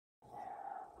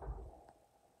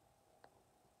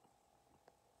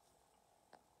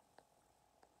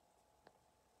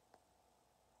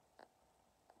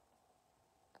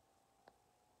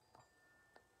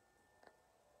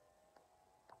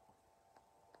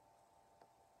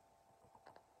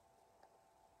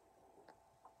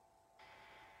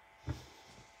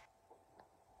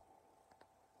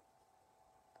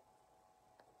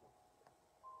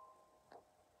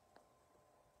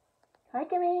Hi,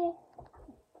 Kimmy.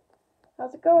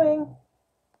 How's it going?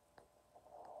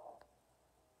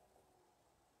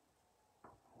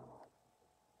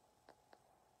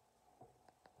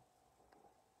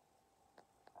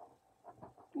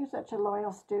 You're such a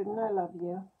loyal student. I love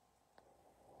you.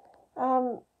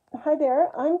 Um, Hi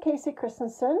there. I'm Casey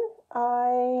Christensen.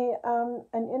 I am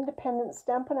an independent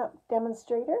Stampin' Up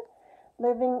demonstrator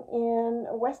living in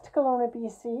West Kelowna,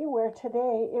 BC, where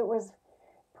today it was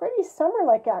pretty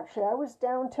summer-like. Actually, I was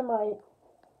down to my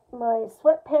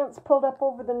sweatpants pulled up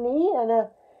over the knee and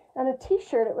a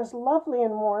t-shirt. It was lovely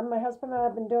and warm. My husband and I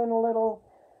have been doing a little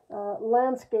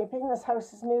landscaping. This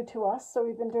house is new to us, so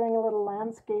we've been doing a little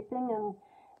landscaping and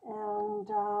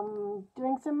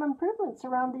doing some improvements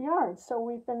around the yard. So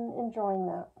we've been enjoying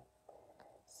that.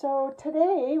 So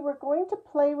today we're going to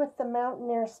play with the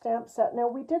Mountaineer stamp set. Now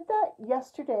we did that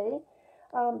yesterday.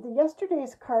 The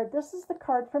yesterday's card, this is the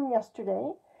card from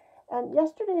yesterday. And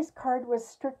yesterday's card was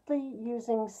strictly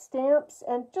using stamps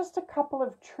and just a couple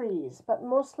of trees, but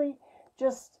mostly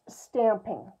just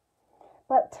stamping.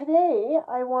 But today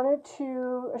I wanted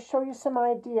to show you some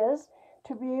ideas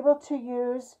to be able to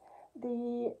use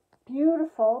the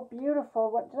beautiful,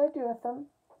 beautiful, what did I do with them?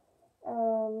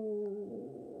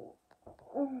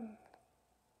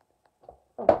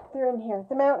 Oh, they're in here.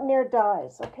 The Mountaineer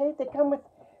dies, okay? They come with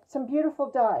some beautiful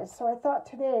dies. So I thought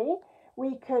today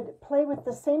we could play with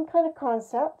the same kind of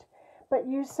concept, but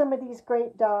use some of these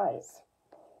great dies.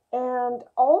 And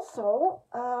also,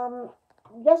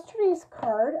 yesterday's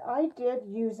card I did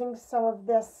using some of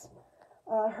this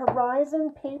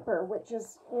Horizon paper, which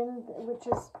is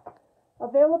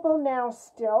available now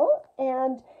still,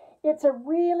 and it's a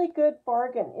really good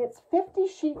bargain. It's 50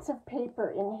 sheets of paper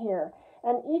in here,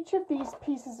 and each of these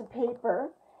pieces of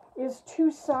paper is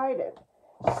two-sided.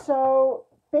 So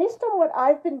based on what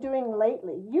I've been doing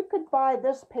lately, you could buy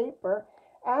this paper,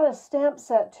 add a stamp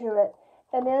set to it,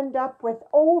 and end up with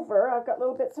I've got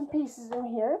little bits and pieces in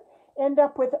here, end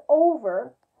up with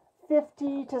over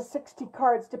 50 to 60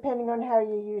 cards depending on how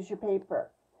you use your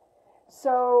paper.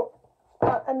 So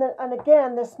and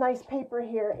again, this nice paper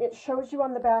here, it shows you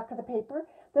on the back of the paper.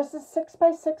 This is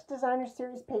 6x6 designer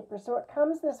series paper, so it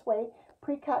comes this way,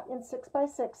 pre-cut in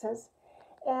 6x6s,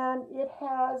 and it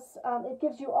has it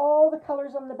gives you all the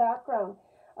colors on the background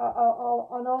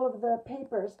on all of the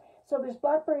papers. So there's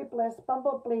Blackberry Bliss,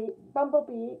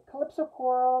 Bumblebee, Calypso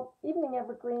Coral, Evening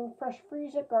Evergreen, Fresh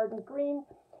Freesia, Garden Green,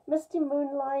 Misty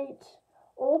Moonlight,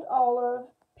 Old Olive,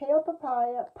 Pale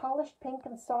Papaya, Polished Pink,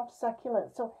 and Soft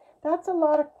Succulent. So that's a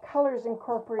lot of colors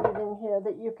incorporated in here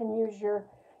that you can use your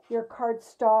card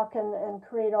stock and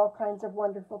create all kinds of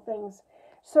wonderful things.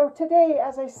 So today,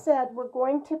 as I said, we're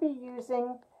going to be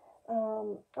using,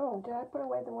 oh, did I put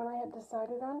away the one I had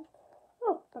decided on?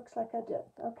 Oh, looks like I did.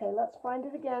 Okay, let's find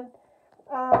it again.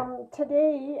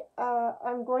 Today,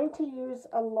 I'm going to use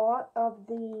a lot of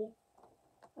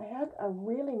I had a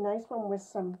really nice one with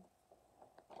some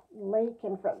lake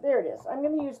in front. There it is. I'm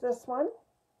going to use this one.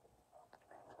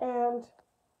 And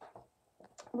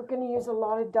we're going to use a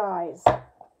lot of dies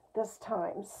this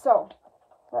time. So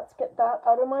let's get that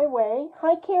out of my way.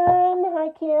 Hi, Karen. Hi,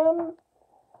 Kim.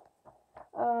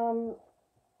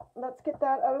 Let's get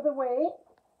that out of the way.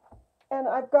 And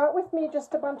I've got with me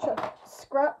just a bunch of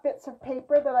scrap bits of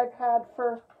paper that I've had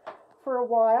for a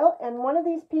while. And one of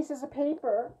these pieces of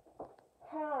paper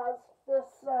has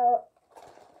this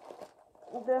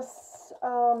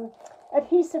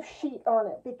adhesive sheet on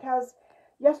it, because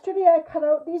yesterday I cut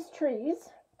out these trees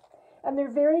and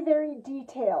they're very, very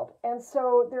detailed, and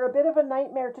so they're a bit of a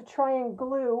nightmare to try and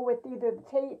glue with either the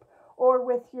tape or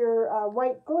with your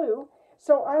white glue.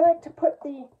 So I like to put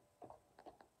the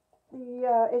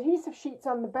adhesive sheets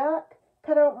on the back,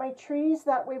 cut out my trees,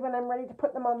 that way when I'm ready to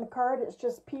put them on the card it's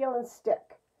just peel and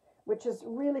stick, which is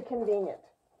really convenient.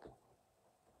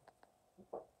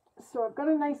 So I've got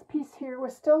a nice piece here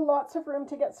with still lots of room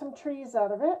to get some trees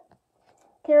out of it.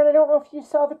 Karen, I don't know if you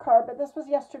saw the card, but this was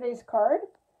yesterday's card.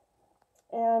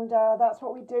 And that's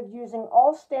what we did, using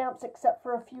all stamps except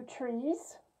for a few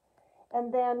trees.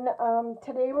 And then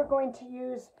today we're going to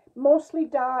use mostly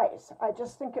dies. I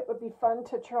just think it would be fun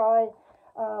to try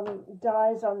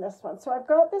dies on this one. So I've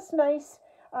got this nice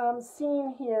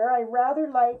scene here. I rather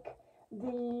like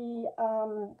the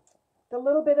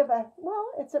little bit of a, well,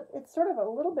 it's sort of a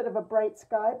little bit of a bright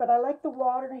sky, but I like the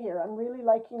water here. I'm really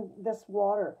liking this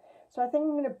water. So I think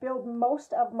I'm going to build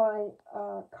most of my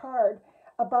card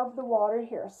above the water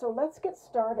here. So let's get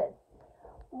started.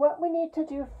 What we need to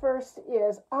do first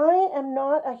is, I am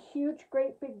not a huge,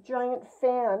 great, big, giant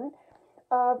fan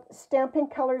of stamping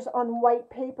colors on white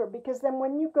paper, because then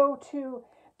when you go to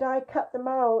die cut them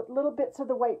out, little bits of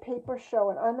the white paper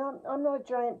show, and I'm not a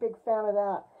giant big fan of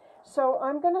that. So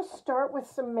I'm going to start with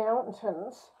some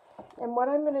mountains, and what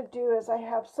I'm going to do is I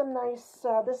have some nice,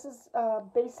 this is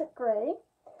basic gray,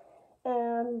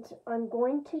 and I'm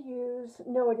going to use,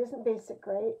 no, it isn't basic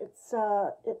gray,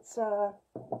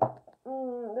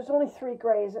 there's only 3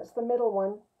 grays, it's the middle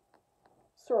one.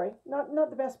 Sorry, not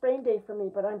the best brain day for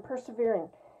me, but I'm persevering.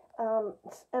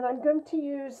 And I'm going to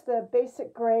use the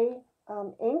basic gray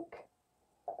ink.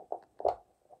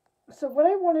 So what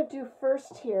I want to do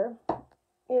first here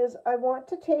is I want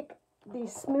to take the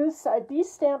smooth side.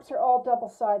 These stamps are all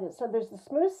double-sided. So there's the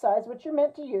smooth sides, which you're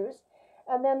meant to use,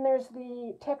 and then there's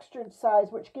the textured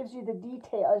sides, which gives you the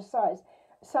detail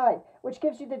which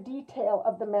gives you the detail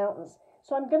of the mountains.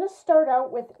 So I'm going to start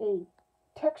out with a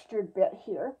textured bit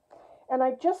here. And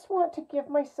I just want to give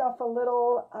myself a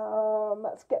little,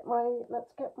 let's get my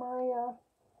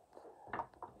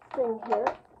thing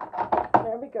here.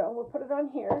 There we go. We'll put it on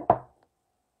here.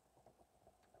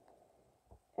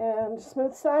 And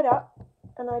smooth side up.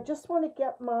 And I just want to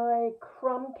get my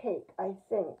crumb cake, I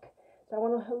think. So I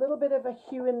want a little bit of a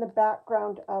hue in the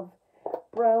background of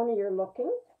brownier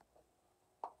looking.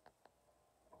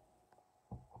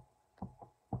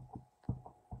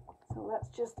 So let's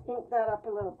just ink that up a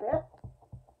little bit.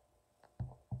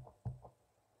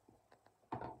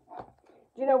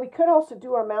 You know, we could also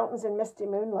do our mountains in Misty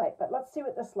Moonlight, but let's see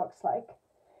what this looks like.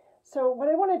 So what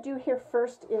I want to do here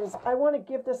first is I want to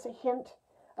give this a hint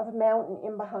of a mountain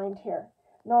in behind here.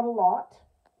 Not a lot,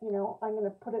 you know, I'm going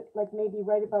to put it like maybe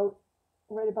right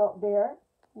about there.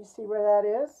 You see where that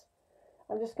is?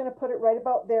 I'm just going to put it right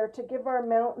about there to give our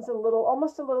mountains a little,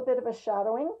 almost a little bit of a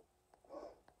shadowing.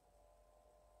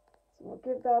 So we'll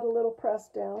give that a little press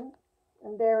down,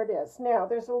 and there it is. Now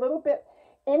there's a little bit,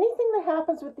 anything that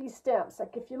happens with these stamps,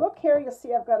 like if you look here, you'll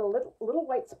see I've got a little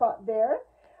white spot there.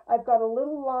 I've got a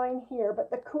little line here, but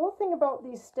the cool thing about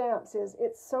these stamps is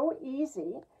it's so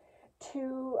easy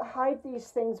to hide these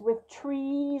things with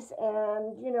trees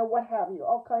and, you know, what have you,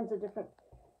 all kinds of different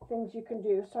things you can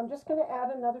do. So I'm just going to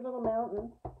add another little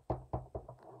mountain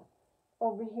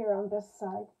over here on this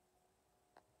side.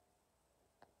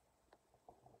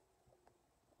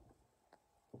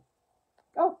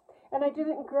 Oh, and I did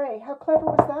it in gray. How clever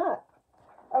was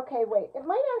that? Okay, wait, it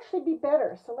might actually be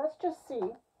better, so let's just see.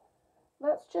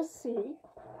 Let's just see.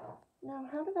 Now,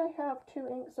 how did I have 2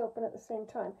 inks open at the same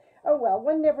time? Oh, well,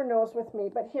 one never knows with me.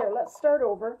 But here, let's start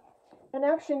over. And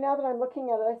actually, now that I'm looking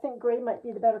at it, I think gray might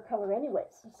be the better color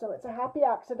anyways. So it's a happy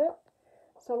accident.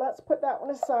 So let's put that one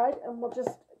aside, and we'll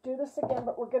just do this again,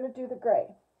 but we're going to do the gray.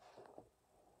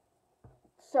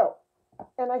 So,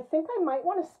 and I think I might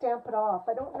want to stamp it off.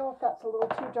 I don't know if that's a little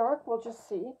too dark. We'll just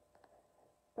see.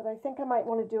 But I think I might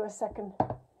want to do a second.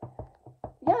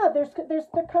 Yeah,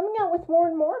 they're coming out with more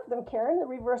and more of them, Karen, the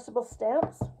reversible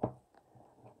stamps.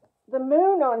 The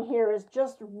moon on here is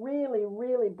just really,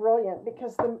 really brilliant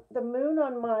because the moon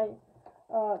on my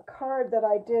card that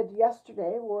I did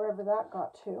yesterday, wherever that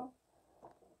got to,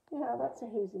 yeah, that's a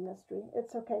hazy mystery.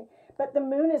 It's okay. But the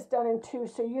moon is done in 2,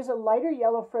 so you use a lighter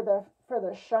yellow for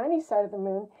the shiny side of the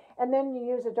moon, and then you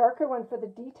use a darker one for the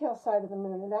detail side of the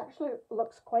moon. It actually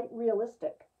looks quite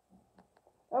realistic.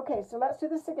 Okay, so let's do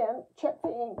this again. Check the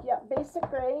ink. Yeah, basic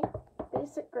gray,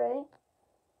 basic gray.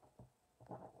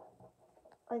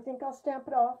 I think I'll stamp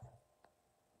it off.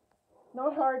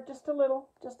 Not hard, just a little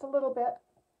bit.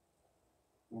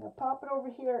 I'm going to pop it over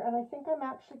here, and I think I'm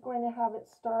actually going to have it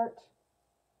start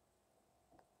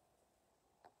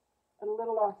a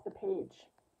little off the page.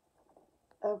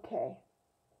 Okay.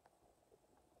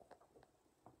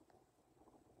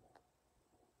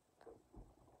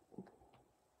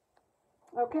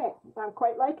 Okay, I'm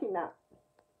quite liking that.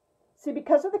 See,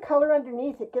 because of the color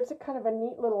underneath, it gives it kind of a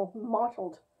neat little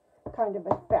mottled kind of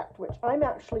effect, which I'm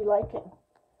actually liking.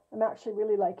 I'm actually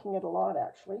really liking it a lot,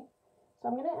 actually. So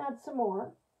I'm going to add some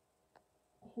more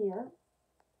here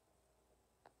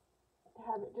to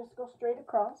have it just go straight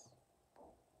across.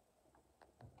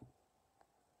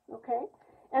 Okay,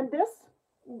 and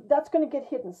that's going to get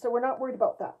hidden, so we're not worried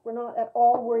about that. We're not at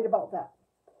all worried about that,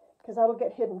 because that'll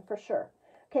get hidden for sure.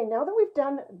 Okay, now that we've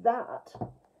done that,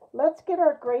 let's get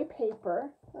our gray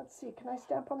paper. Let's see, can I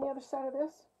stamp on the other side of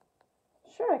this?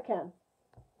 Sure I can.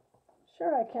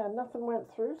 Sure I can. Nothing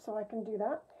went through, so I can do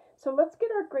that. So let's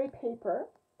get our gray paper,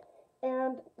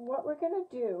 and what we're going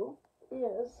to do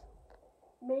is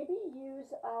maybe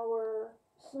use our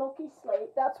smoky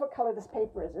slate. That's what color this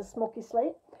paper is smoky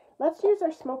slate. Let's use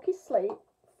our smoky slate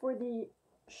for the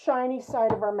shiny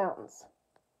side of our mountains.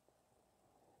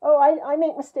 Oh, I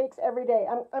make mistakes every day.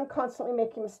 I'm constantly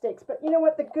making mistakes. But you know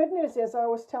what? The good news is I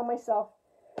always tell myself,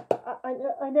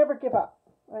 I never give up.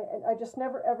 I just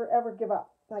never, ever, ever give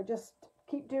up. I just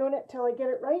keep doing it till I get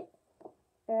it right.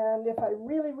 And if I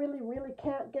really, really, really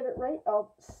can't get it right,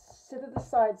 I'll sit at the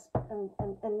sides and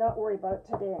not worry about it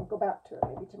today and go back to it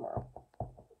maybe tomorrow.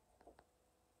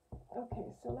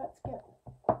 Okay, so let's get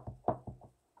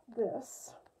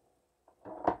this.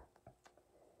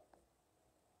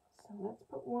 So let's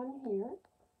put one here.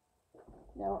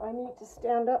 Now I need to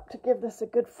stand up to give this a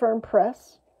good firm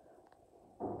press.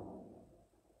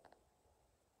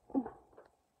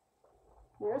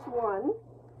 There's one.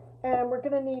 And we're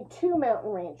going to need 2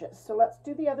 mountain ranges. So let's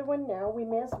do the other one now. We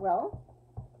may as well.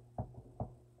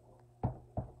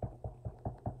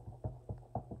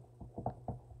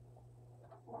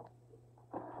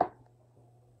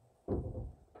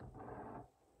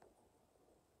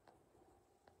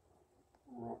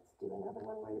 Let's do another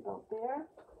one right about there.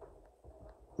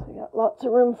 So we got lots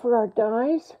of room for our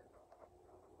dies.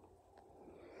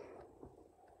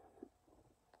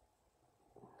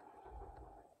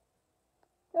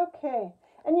 Okay,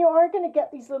 and you are going to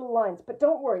get these little lines, but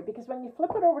don't worry, because when you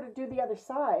flip it over to do the other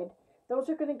side, those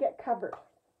are going to get covered,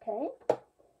 okay?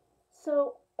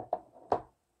 So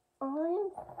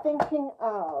I'm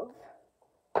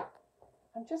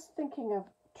just thinking of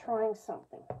trying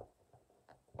something.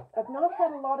 I've not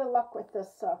had a lot of luck with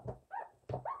this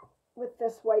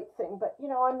white thing, but you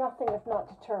know, I'm nothing if not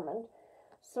determined.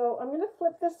 So I'm going to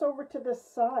flip this over to this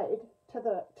side, to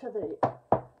the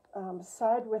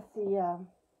side with the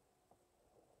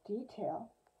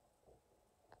detail,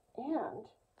 and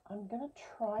I'm going to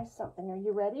try something. Are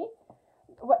you ready?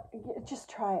 What? Just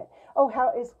try it. Oh,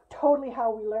 it's totally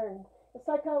how we learn. It's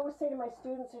like I always say to my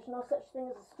students, there's no such thing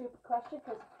as a stupid question,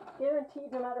 because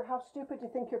guaranteed, no matter how stupid you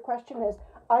think your question is,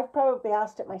 I've probably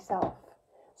asked it myself.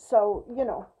 So, you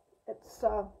know, it's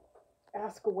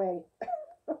ask away.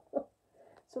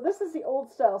 So this is the old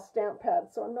style stamp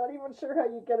pad, so I'm not even sure how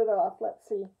you get it off. Let's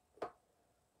see.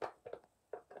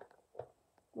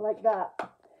 Like that.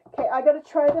 Okay, I got to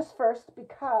try this first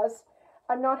because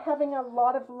I'm not having a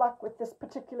lot of luck with this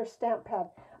particular stamp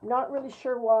pad. I'm not really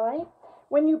sure why.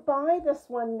 When you buy this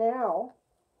one now,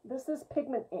 this is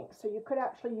pigment ink, so you could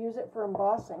actually use it for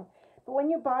embossing. But when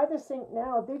you buy this ink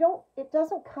now, it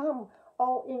doesn't come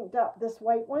all inked up. This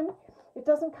white one, it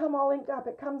doesn't come all inked up.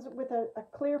 It comes with a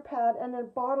clear pad and a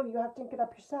bottle. You have to ink it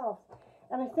up yourself.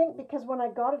 And I think because when I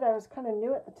got it, I was kind of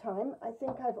new at the time, I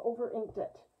think I've over inked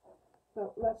it.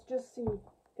 So let's just see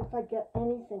if I get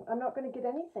anything. I'm not going to get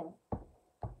anything.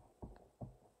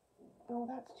 Oh,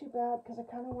 that's too bad, because I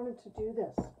kind of wanted to do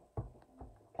this,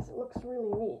 because it looks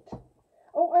really neat.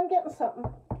 Oh, I'm getting something.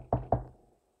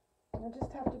 I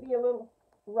just have to be a little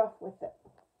rough with it.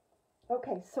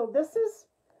 Okay, so this is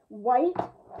white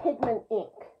pigment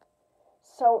ink.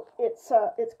 So it's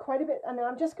quite a bit, and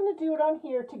I'm just going to do it on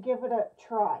here to give it a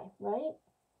try, right?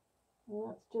 And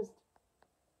let's just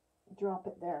drop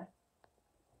it there.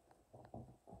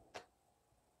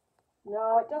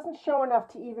 No, it doesn't show enough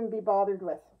to even be bothered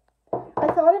with. I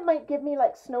thought it might give me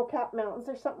like snow-capped mountains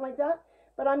or something like that,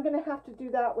 but I'm going to have to do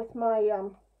that with my,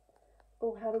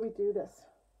 oh, how do we do this?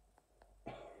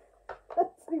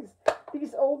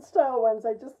 These old style ones,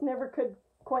 I just never could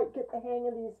quite get the hang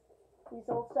of these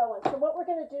old style ones. So what we're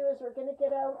going to do is we're going to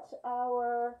get out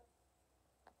our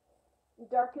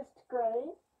darkest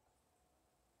gray.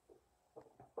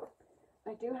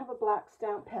 I do have a black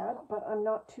stamp pad, but I'm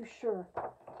not too sure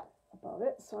about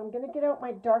it. So I'm going to get out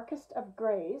my darkest of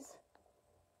grays.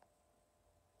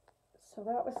 So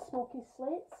that was Smoky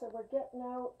Slate. So we're getting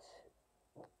out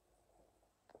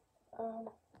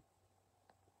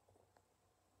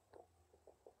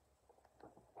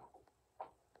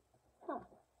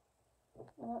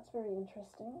well, that's very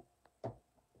interesting.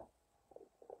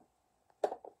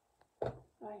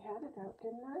 I had it out,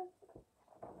 didn't I?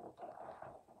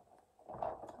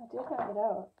 I did have it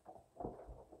out.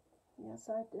 Yes,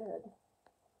 I did.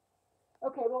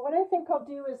 Okay, well, what I think I'll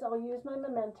do is I'll use my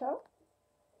memento.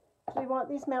 So we want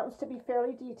these mountains to be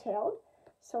fairly detailed.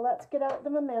 So let's get out the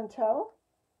memento.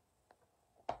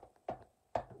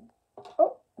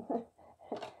 Oh,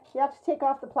 you have to take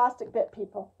off the plastic bit,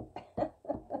 people.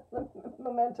 The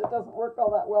memento doesn't work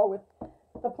all that well with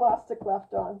the plastic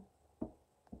left on.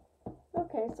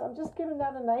 Okay, so I'm just giving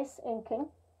that a nice inking.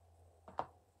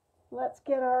 Let's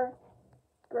get our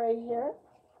gray here,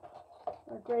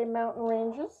 our gray mountain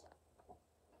ranges.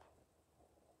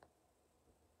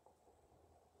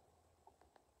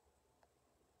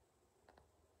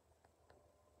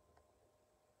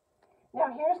 Now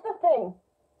here's the thing,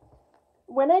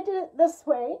 when I do it this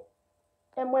way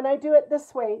and when I do it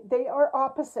this way, they are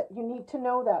opposite. You need to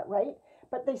know that, right?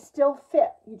 But they still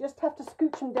fit. You just have to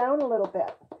scooch them down a little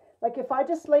bit. Like if I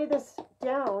just lay this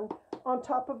down on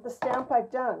top of the stamp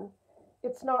I've done,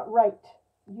 it's not right.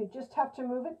 You just have to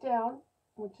move it down,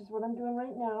 which is what I'm doing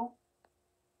right now.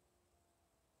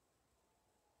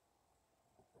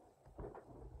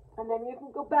 And then you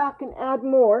can go back and add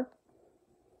more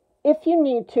if you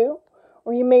need to,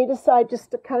 or you may decide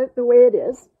just to cut it the way it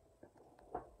is.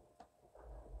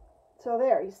 So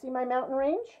there, you see my mountain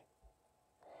range?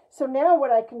 So now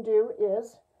what I can do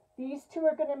is, these two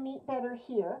are going to meet better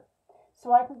here.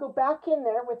 So I can go back in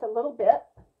there with a little bit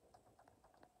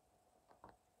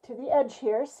to the edge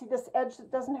here. See this edge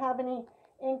that doesn't have any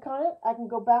ink on it? I can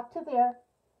go back to there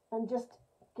and just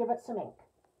give it some ink.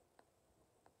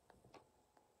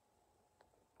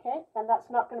 Okay, and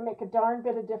that's not going to make a darn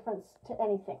bit of difference to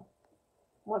anything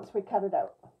once we cut it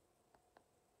out.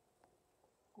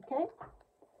 Okay,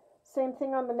 same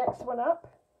thing on the next one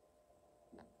up.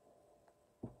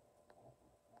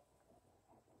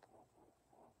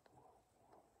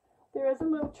 There is a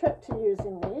little trick to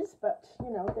using these, but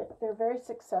you know, they're very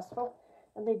successful,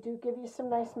 and they do give you some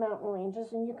nice mountain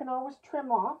ranges, and you can always trim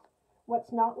off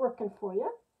what's not working for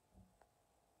you.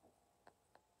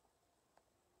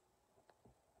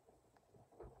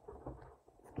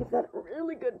 Give that a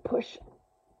really good push.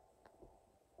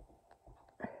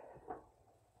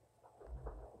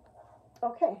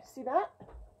 Okay, see that?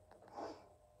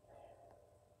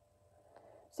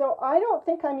 So I don't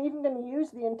think I'm even going to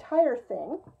use the entire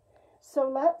thing. So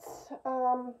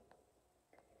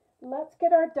let's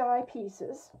get our die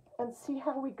pieces and see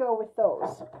how we go with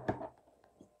those.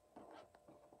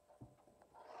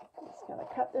 Just going to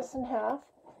cut this in half,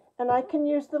 and I can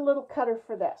use the little cutter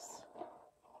for this.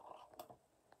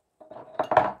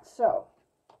 So,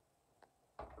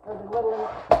 or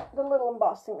the little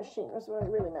embossing machine is what I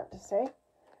really meant to say.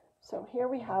 So here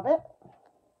we have it.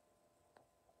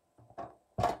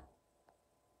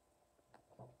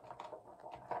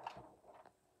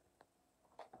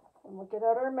 And we'll get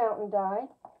out our mountain die.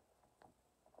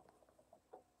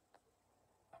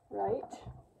 Right.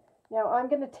 Now I'm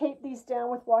going to tape these down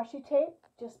with washi tape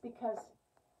just because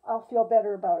I'll feel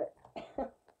better about it.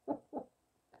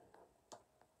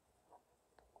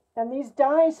 And these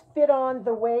dies fit on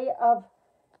the way of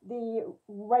the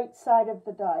right side of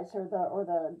the dies, or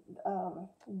the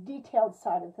detailed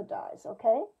side of the dies,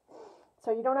 okay?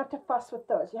 So you don't have to fuss with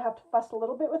those. You have to fuss a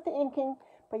little bit with the inking,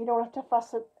 but you don't have to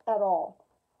fuss it at all.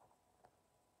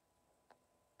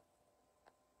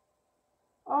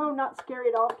 Oh, not scary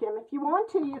at all, Kim. If you want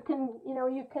to, you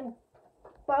can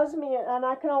buzz me, and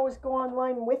I can always go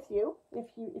online with you if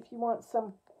you want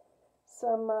some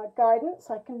guidance.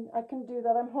 I can do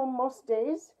that. I'm home most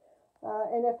days,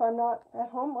 and if I'm not at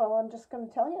home, well, I'm just going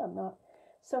to tell you I'm not.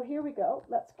 So here we go.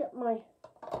 Let's get my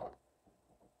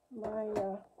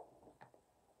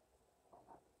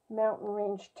mountain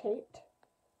range taped.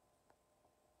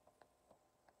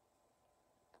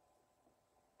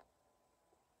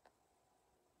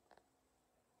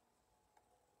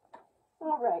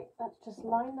 All right, let's just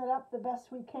line that up the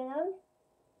best we can.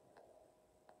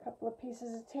 A couple of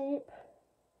pieces of tape.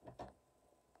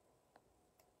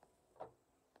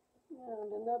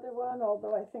 And another one,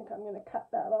 although I think I'm going to cut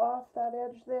that off, that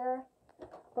edge there.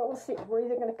 But we'll see. We're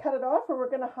either going to cut it off or we're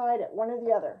going to hide it, one or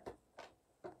the other.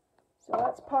 So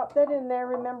let's pop that in there,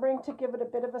 remembering to give it a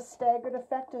bit of a staggered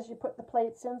effect as you put the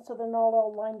plates in so they're not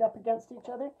all lined up against each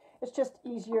other. It's just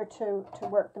easier to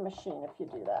work the machine if you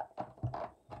do that.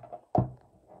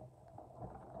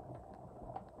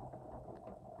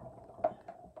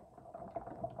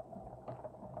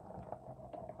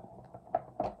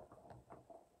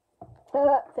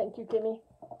 Thank you, Kimmy.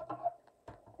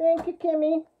 Thank you,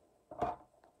 Kimmy.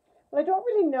 Well, I don't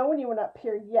really know anyone up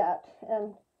here yet,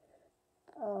 and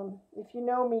if you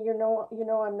know me, you know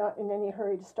I'm not in any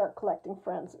hurry to start collecting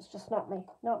friends. It's just not my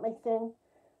thing.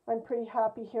 I'm pretty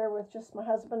happy here with just my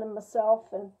husband and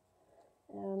myself,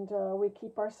 and we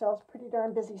keep ourselves pretty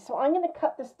darn busy. So I'm going to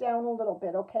cut this down a little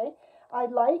bit, okay? I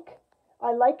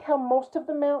like how most of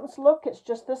the mountains look. It's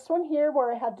just this one here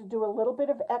where I had to do a little bit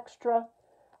of extra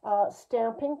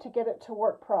stamping to get it to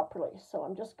work properly. So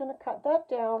I'm just going to cut that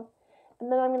down,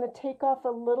 and then I'm going to take off a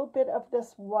little bit of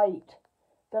this white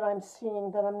that I'm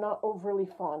seeing that I'm not overly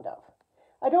fond of.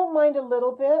 I don't mind a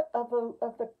little bit of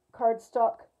the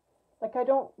cardstock. Like, I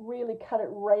don't really cut it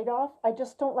right off. I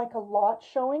just don't like a lot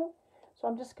showing. So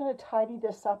I'm just going to tidy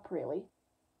this up really.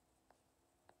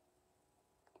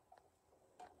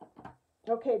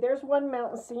 Okay, there's one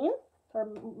mountain scene, or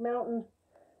mountain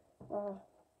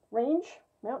range.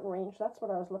 Mountain range, that's what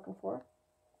I was looking for.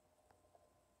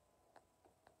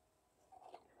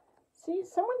 See,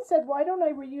 someone said, why don't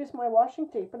I reuse my washing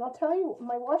tape? And I'll tell you,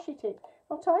 my washi tape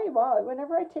I'll tell you what,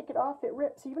 whenever I take it off, it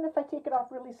rips. Even if I take it off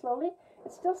really slowly,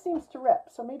 it still seems to rip.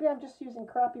 So maybe I'm just using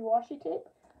crappy washi tape.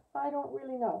 I don't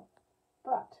really know.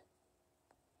 But,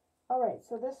 all right,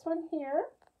 so this one here,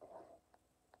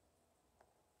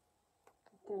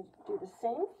 do the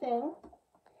same thing.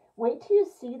 Wait till you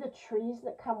see the trees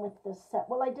that come with this set.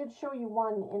 Well, I did show you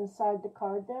one inside the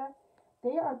card there.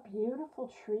 They are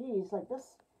beautiful trees. Like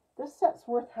this set's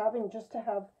worth having just to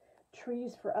have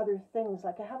trees for other things.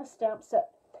 Like I have a stamp set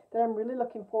that I'm really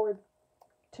looking forward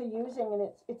to using, and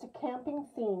it's a camping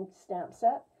themed stamp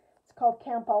set. It's called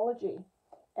Campology,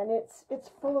 and it's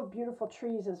full of beautiful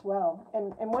trees as well.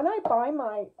 And when I buy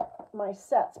my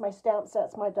sets, my stamp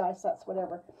sets, my die sets,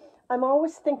 whatever, I'm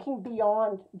always thinking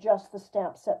beyond just the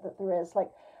stamp set that there is.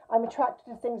 Like I'm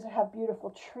attracted to things that have beautiful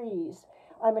trees.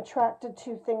 I'm attracted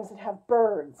to things that have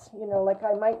birds. You know, like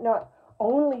I might not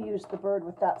only use the bird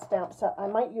with that stamp set. I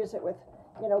might use it with,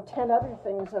 10 other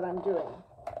things that I'm doing.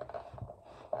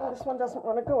 Well, this one doesn't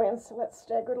want to go in, so let's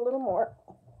stagger it a little more.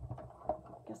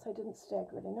 Guess I didn't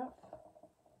stagger it enough.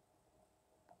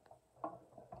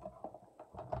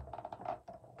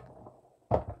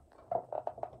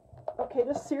 Okay,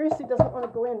 this seriously doesn't want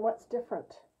to go in. What's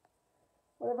different?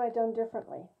 What have I done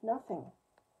differently? Nothing.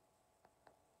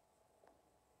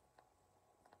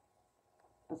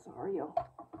 Bizarro.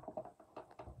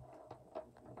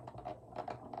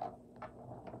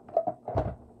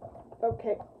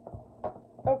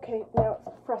 Okay, now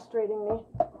it's frustrating me.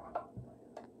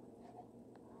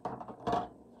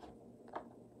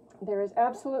 There is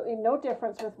absolutely no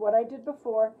difference with what I did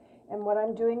before and what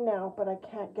I'm doing now, but I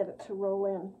can't get it to roll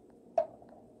in.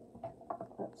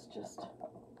 Let's just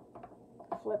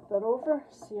flip that over,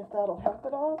 see if that'll help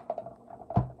at all.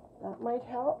 That might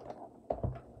help.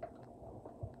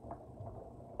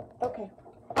 Okay,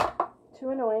 too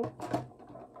annoying.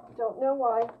 Don't know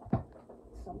why.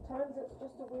 Sometimes it's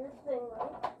just a weird thing,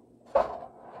 right?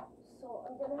 So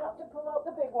I'm going to have to pull out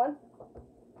the big one.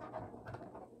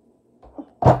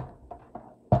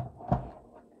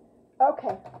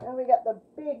 Okay, now we got the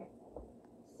big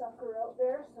sucker out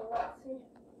there, so let's see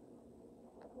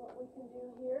what we can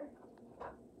do here.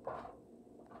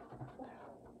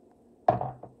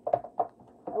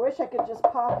 I wish I could just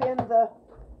pop in the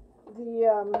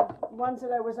ones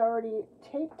that I was already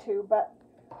taped to, but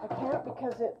I can't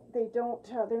because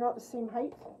they're not the same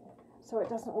height, so it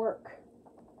doesn't work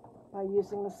by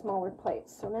using the smaller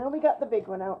plates. So now we got the big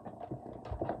one out.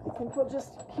 I think we'll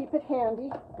just keep it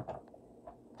handy.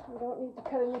 We don't need to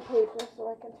cut any paper, so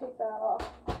I can take that off,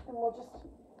 and we'll just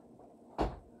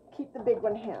keep the big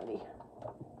one handy.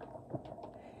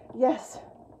 Yes.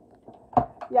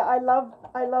 Yeah, I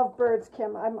love birds,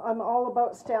 Kim. I'm all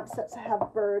about stamp sets that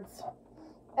have birds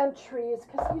and trees,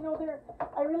 because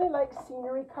I really like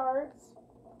scenery cards.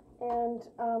 And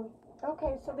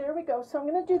okay, so there we go. So I'm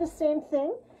going to do the same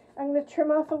thing. I'm going to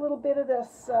trim off a little bit of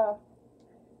this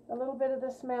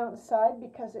mountainside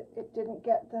because it didn't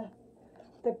get the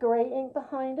gray ink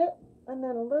behind it, and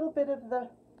then a little bit of the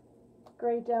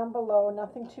gray down below.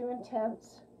 Nothing too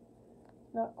intense,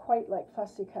 not quite like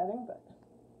fussy cutting, but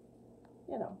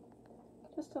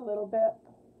just a little bit.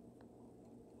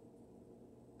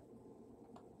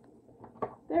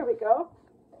 There we go.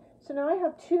 So now I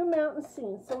have two mountain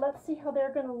scenes, so let's see how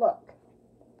they're going to look.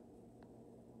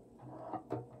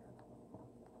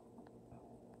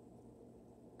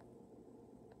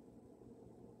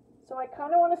 So I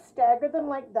kind of want to stagger them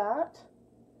like that.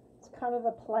 It's kind of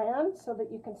the plan so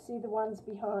that you can see the ones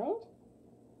behind.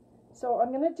 So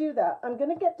I'm going to do that. I'm going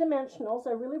to get dimensionals.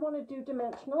 I really want to do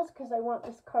dimensionals because I want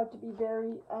this card to be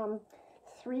very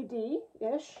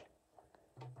 3D-ish.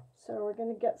 So we're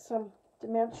going to get some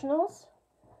dimensionals.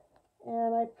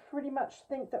 And I pretty much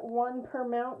think that one per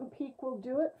mountain peak will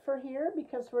do it for here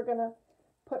because we're going to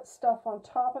put stuff on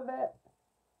top of it.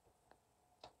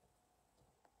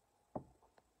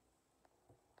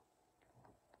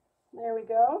 There we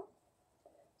go.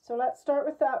 So let's start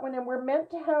with that one, and we're meant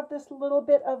to have this little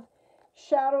bit of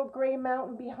shadow gray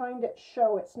mountain behind it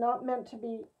show. It's not meant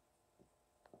to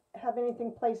have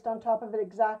anything placed on top of it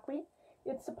exactly.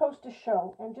 It's supposed to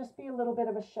show and just be a little bit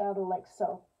of a shadow like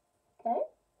so. Okay?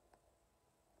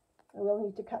 I will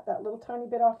need to cut that little tiny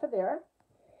bit off of there.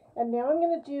 And now I'm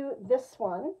going to do this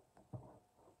one.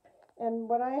 And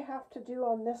what I have to do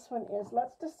on this one is,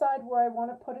 let's decide where I want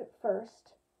to put it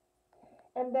first.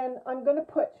 And then I'm going to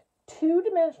put two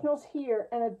dimensionals here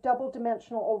and a double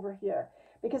dimensional over here.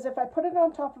 Because if I put it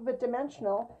on top of a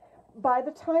dimensional, by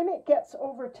the time it gets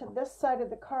over to this side of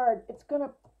the card, it's going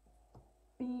to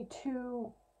be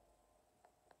too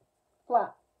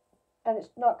flat. And it's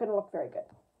not going to look very good.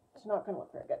 It's not going to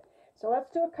look very good. So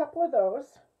let's do a couple of those.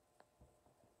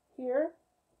 here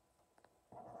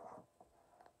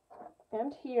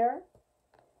and here,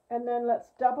 and then let's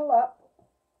double up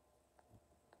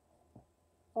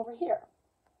over here.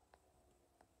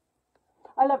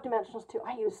 I love dimensionals too.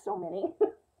 I use so many.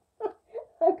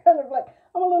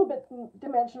 I'm a little bit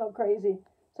dimensional crazy.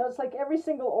 So it's like every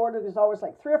single order, there's always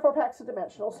like 3 or 4 packs of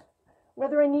dimensionals,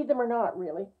 whether I need them or not,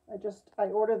 really. I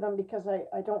order them because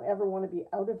I don't ever want to be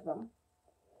out of them.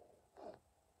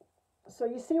 So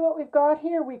you see what we've got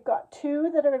here? We've got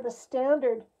 2 that are the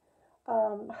standard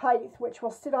height, which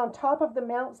will sit on top of the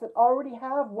mounts that already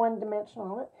have 1 dimension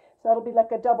on it. So that'll be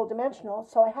like a double dimensional.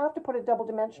 So I have to put a double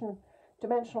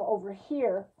dimensional over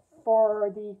here for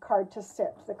the card to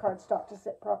sit, the cardstock to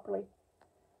sit properly.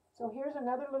 So here's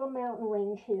another little mountain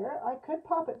range here. I could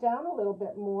pop it down a little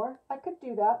bit more. I could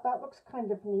do that. That looks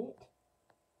kind of neat.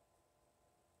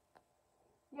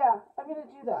 Yeah, I'm going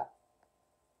to do that.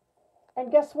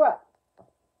 And guess what?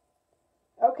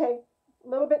 Okay, a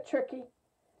little bit tricky.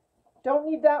 Don't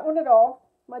need that one at all.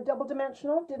 My double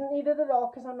dimensional, didn't need it at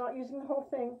all because I'm not using the whole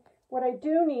thing. What I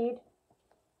do need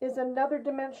is another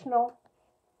dimensional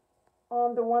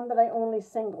on the one that I only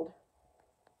singled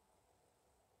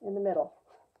in the middle.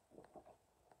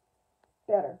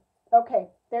 Better. Okay,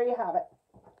 there you have it.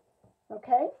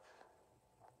 Okay.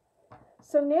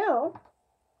 So now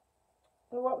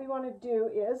what we want to do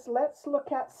is let's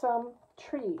look at some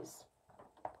trees.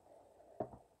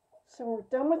 So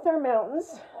we're done with our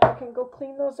mountains. I can go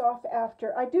clean those off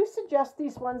after. I do suggest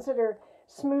these ones that are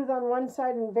smooth on one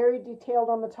side and very detailed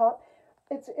on the top.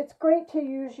 It's great to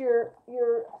use your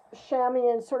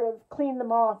chamois and sort of clean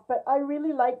them off, but I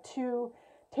really like to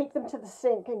take them to the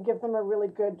sink and give them a really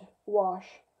good wash.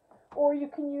 Or you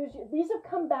can use, these have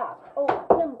come back. Oh,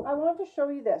 Kim, I wanted to show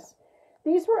you this.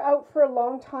 These were out for a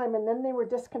long time and then they were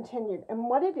discontinued. And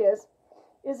what it is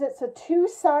it's a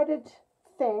 2-sided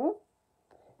thing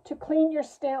to clean your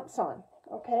stamps on,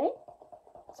 okay?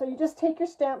 So you just take your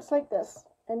stamps like this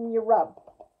and you rub.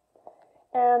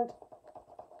 And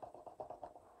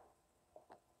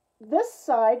this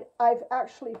side, I've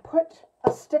actually put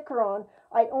a sticker on.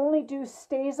 I only do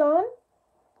stays on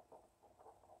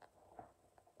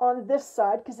this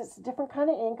side because it's a different kind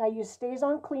of ink. I use stays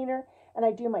on cleaner and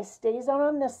I do my stays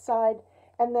on this side,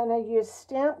 and then I use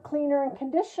stamp cleaner and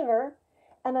conditioner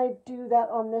and I do that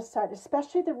on this side.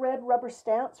 Especially the red rubber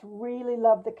stamps really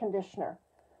love the conditioner.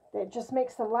 It just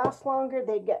makes them last longer,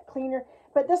 they get cleaner.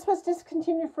 But this was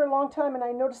discontinued for a long time and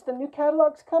I noticed the new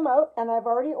catalogs come out and I've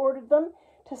already ordered them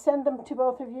to send them to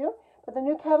both of you. But the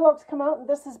new catalogs come out and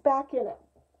this is back in it.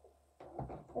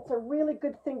 It's a really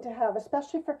good thing to have,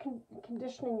 especially for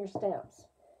conditioning your stamps,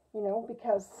 you know,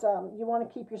 because you want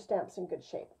to keep your stamps in good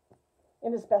shape,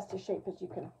 in as best a shape as you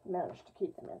can manage to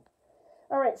keep them in.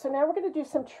 All right, so now we're going to do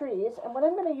some trees, and what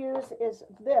I'm going to use is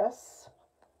this,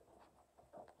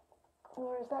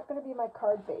 or is that going to be my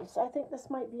card base? I think this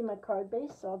might be my card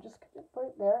base, so I'll just put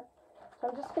it there. So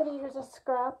I'm just going to use a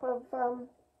scrap of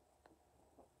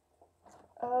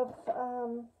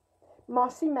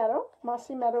Mossy Meadow.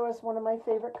 Mossy Meadow is one of my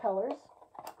favorite colors.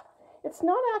 It's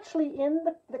not actually in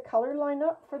the color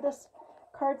lineup for this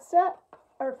card set,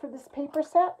 or for this paper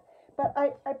set, but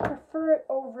I prefer it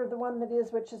over the one that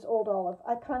is, which is Old Olive.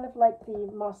 I kind of like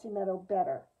the Mossy Meadow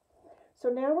better. So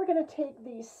now we're going to take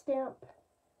the stamp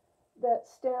that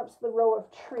stamps the row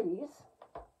of trees,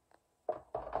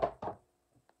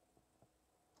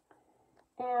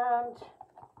 and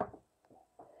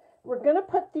we're going to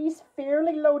put these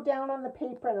fairly low down on the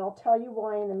paper, and I'll tell you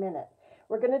why in a minute.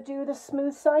 We're going to do the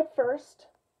smooth side first.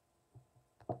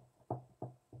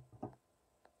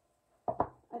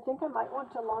 I think I might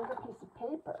want a longer piece of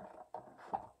paper.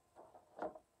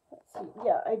 Let's see.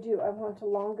 Yeah, I do. I want a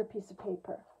longer piece of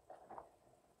paper.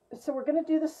 So we're going to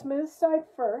do the smooth side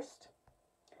first.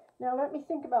 Now let me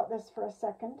think about this for a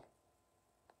second.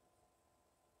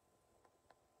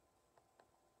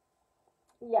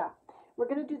 Yeah. We're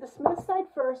going to do the smooth side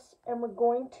first, and we're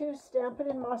going to stamp it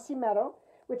in Mossy Meadow,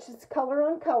 which is color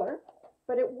on color,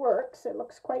 but it works. It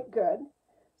looks quite good.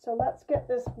 So let's get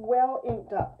this well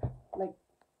inked up, like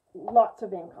lots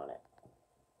of ink on it.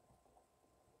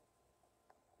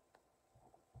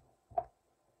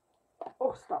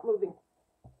 Oh, stop moving.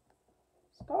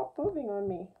 Stop moving on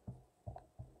me.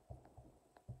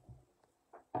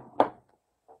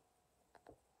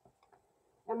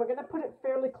 And we're going to put it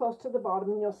fairly close to the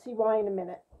bottom, and you'll see why in a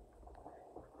minute.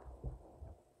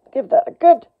 Give that a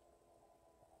good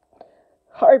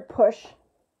hard push.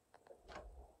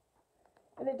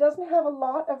 And it doesn't have a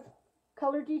lot of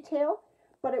color detail,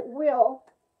 but it will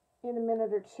in a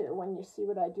minute or two when you see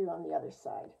what I do on the other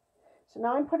side. So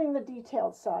now I'm putting the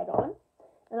detailed side on,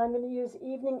 And I'm going to use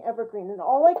Evening Evergreen. And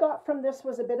all I got from this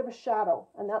was a bit of a shadow.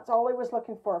 And that's all I was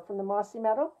looking for from the Mossy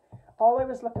Meadow. All I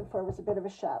was looking for was a bit of a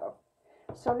shadow.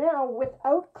 So now,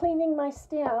 without cleaning my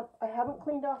stamp, I haven't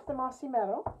cleaned off the Mossy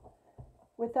Meadow.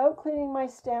 Without cleaning my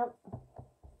stamp,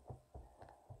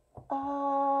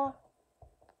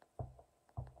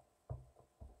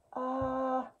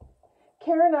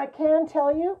 Karen, I can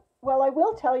tell you, well, I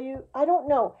will tell you, I don't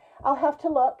know. I'll have to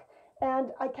look,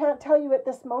 and I can't tell you at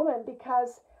this moment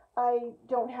because I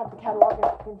don't have the catalog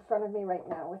in front of me right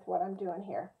now with what I'm doing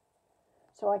here.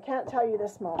 So I can't tell you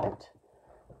this moment.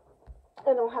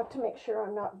 And I'll have to make sure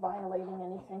I'm not violating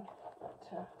anything.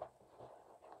 But,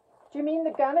 do you mean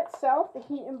the gun itself, the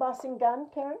heat embossing gun,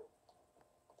 Karen?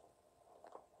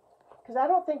 Because I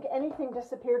don't think anything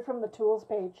disappeared from the tools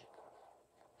page.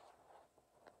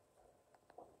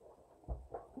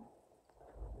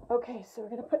 Okay, so we're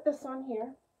going to put this on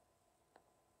here.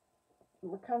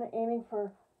 We're kind of aiming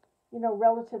for, you know,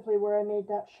 relatively where I made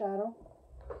that shadow.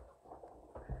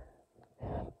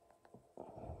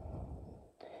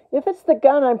 If it's the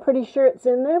gun, I'm pretty sure it's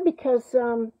in there because,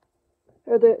 or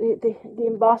the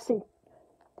embossing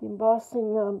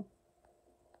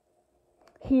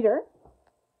heater.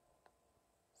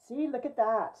 See, look at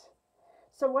that.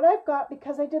 So what I've got,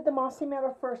 because I did the Mossy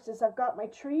Meadow first, is I've got my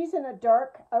trees in a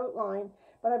dark outline,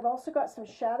 but I've also got some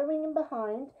shadowing in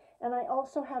behind, and I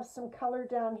also have some color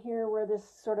down here where this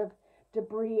sort of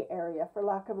debris area, for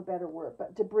lack of a better word,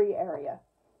 but debris area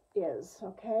is,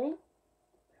 okay?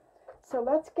 So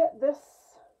let's get this,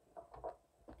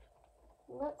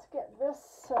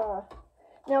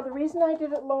 now the reason I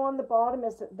did it low on the bottom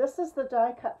is that this is the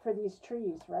die cut for these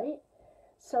trees, right?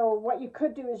 So what you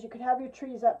could do is you could have your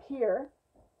trees up here,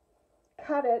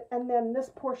 cut it, and then this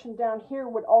portion down here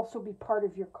would also be part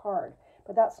of your card.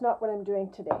 But that's not what I'm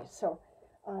doing today. So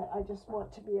I just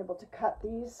want to be able to cut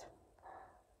these.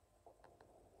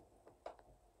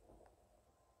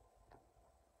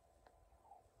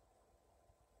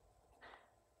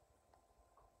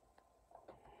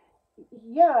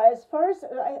 Yeah, as far as,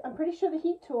 I'm pretty sure the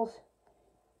heat tool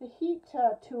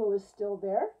is still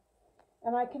there.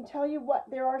 And I can tell you what,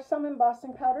 there are some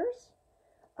embossing powders,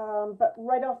 but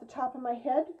right off the top of my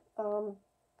head,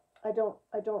 I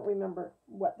don't remember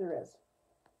what there is.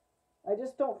 I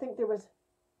just don't think there was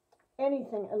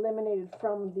anything eliminated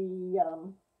from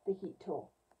the heat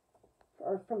tool,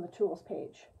 or from the tools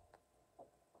page.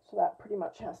 So that pretty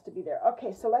much has to be there.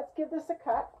 Okay, so let's give this a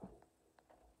cut.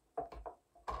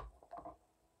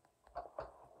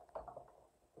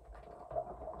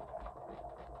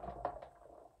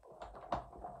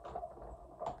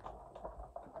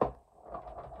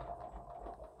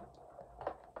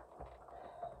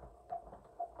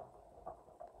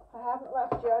 I haven't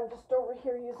left you, I'm just over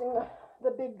here using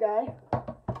the big guy.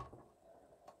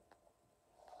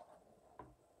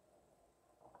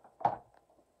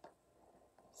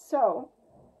 So,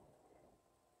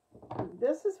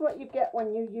 this is what you get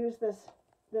when you use this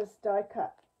die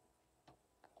cut.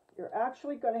 You're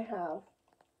actually going to have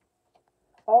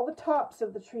all the tops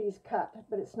of the trees cut,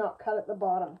 but it's not cut at the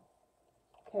bottom.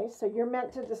 Okay, so you're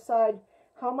meant to decide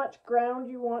how much ground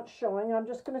you want showing. I'm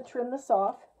just going to trim this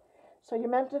off. So you're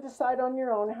meant to decide on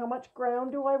your own, how much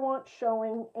ground do I want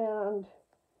showing, and,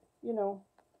 you know,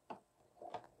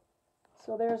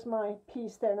 so there's my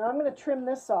piece there. Now I'm going to trim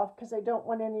this off because I don't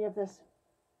want any of this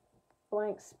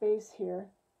blank space here.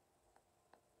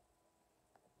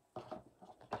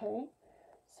 Okay,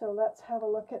 so let's have a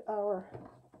look at our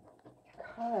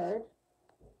card.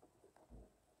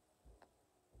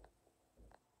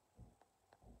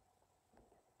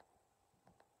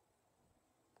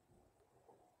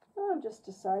 I'm just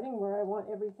deciding where I want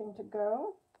everything to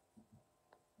go.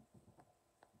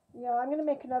 Yeah, I'm going to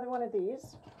make another one of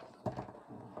these.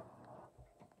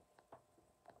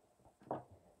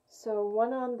 So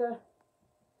one on the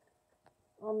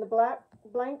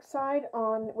blank side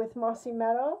with Mossy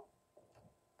Meadow,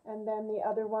 and then the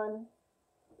other one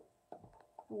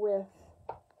with,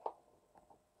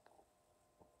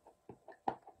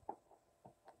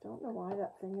 don't know why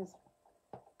that thing is,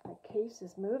 my case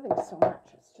is moving so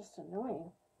much, it's just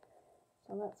annoying.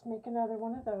 So let's make another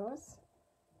one of those.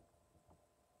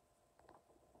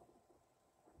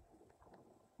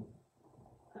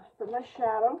 For my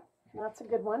shadow, that's a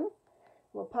good one.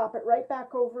 We'll pop it right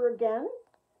back over again.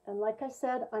 And like I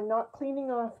said, I'm not cleaning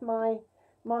off my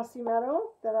Mossy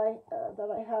Meadow that I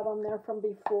had on there from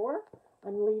before.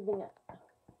 I'm leaving it.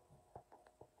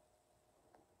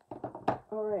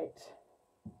 All right.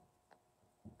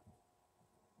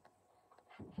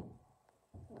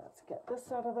 Let's get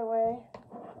this out of the way.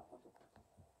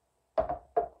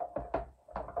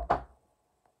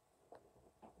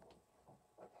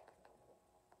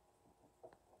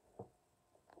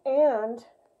 And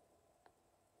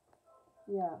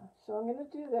yeah, so I'm going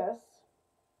to do this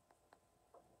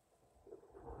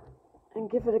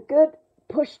and give it a good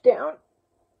push down.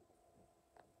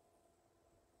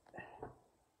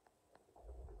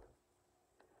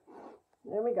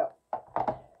 There we go.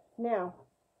 Now,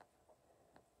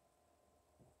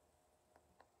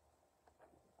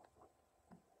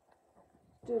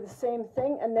 do the same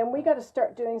thing, and then we got to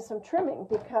start doing some trimming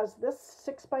because this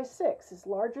 6x6 is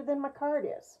larger than my card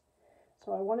is.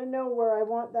 So I want to know where I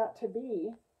want that to be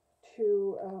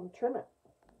to trim it,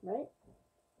 right?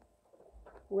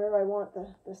 Where I want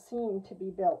the seam to be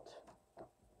built.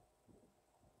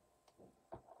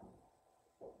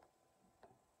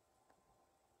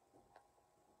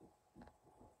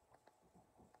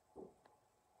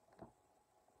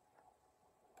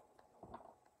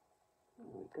 There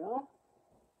we go.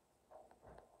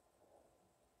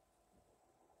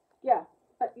 Yeah,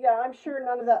 yeah, I'm sure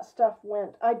none of that stuff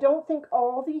went. I don't think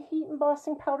all the heat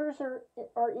embossing powders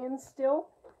are in still,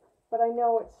 but I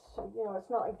know it's, you know, it's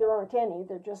not like there aren't any.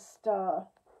 They're just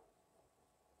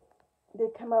they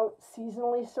come out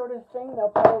seasonally, sort of thing. They'll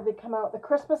probably come out. The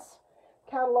Christmas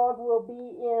catalog will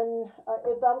be in.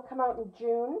 That'll come out in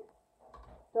June.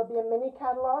 There'll be a mini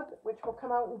catalog which will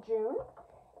come out in June,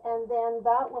 and then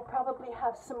that will probably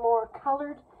have some more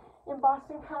colored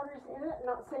embossing powders in it.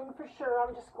 Not saying for sure,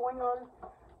 I'm just going on,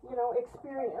 you know,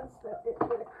 experience that it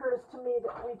occurs to me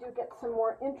that we do get some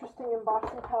more interesting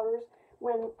embossing powders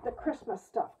when the Christmas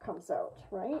stuff comes out,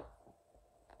 right?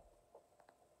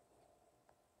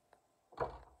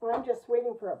 I'm just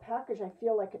waiting for a package. I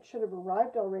feel like it should have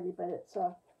arrived already, but it's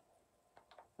I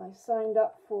signed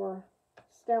up for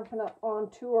Stampin' Up on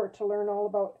tour to learn all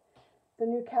about the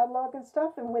new catalog and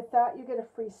stuff, and with that you get a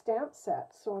free stamp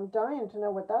set. So I'm dying to know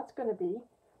what that's going to be,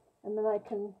 and then I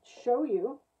can show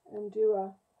you and do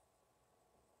a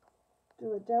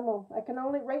demo. I can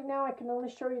only right now I can only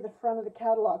show you the front of the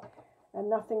catalog and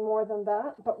nothing more than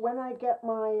that. But when I get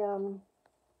my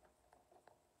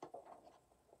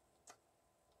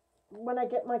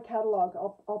catalog,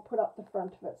 I'll put up the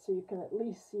front of it so you can at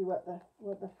least see what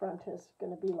the front is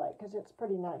going to be like, because it's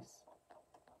pretty nice.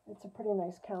 It's a pretty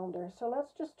nice calendar. So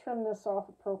let's just trim this off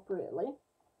appropriately.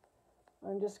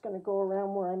 I'm just going to go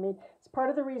around where I made. It's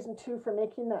part of the reason too for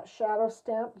making that shadow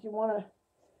stamp. You want to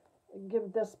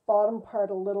give this bottom part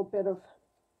a little bit of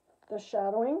the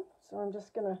shadowing. So I'm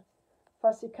just going to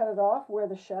fussy cut it off where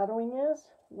the shadowing is,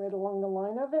 right along the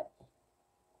line of it.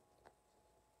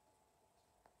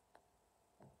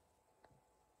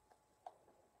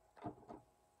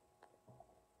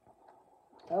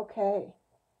 Okay.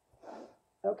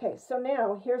 Okay, so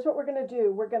now here's what we're going to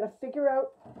do. We're going to figure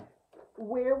out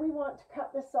where we want to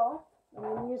cut this off. I'm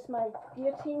going to use my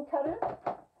guillotine cutter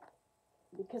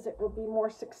because it will be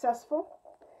more successful.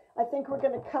 I think we're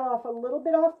going to cut off a little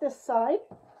bit off this side.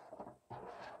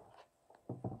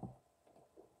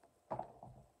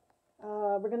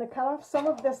 We're going to cut off some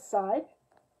of this side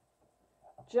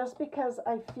just because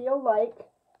I feel like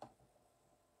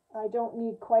I don't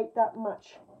need quite that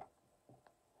much.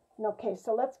 Okay,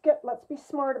 so let's be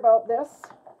smart about this.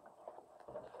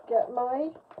 Get my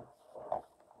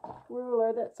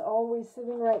ruler that's always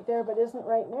sitting right there but isn't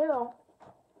right now.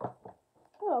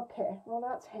 Okay, well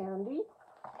that's handy.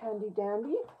 Handy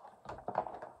dandy.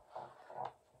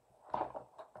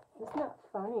 Isn't that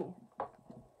funny?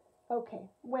 Okay,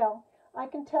 well, I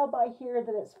can tell by here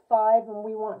that it's 5 and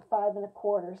we want 5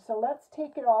 1/4. So let's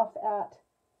take it off at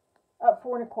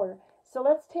 4 1/4. So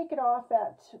let's take it off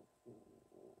at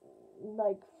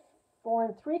like 4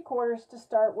 3/4 to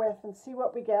start with and see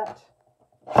what we get.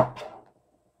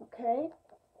 Okay.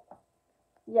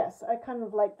 Yes, I kind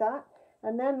of like that.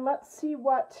 And then let's see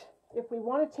what, if we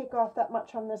want to take off that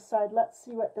much on this side, let's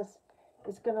see what this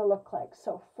is going to look like.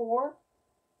 So 4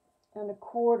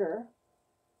 1/4.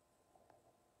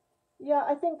 Yeah,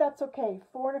 I think that's okay.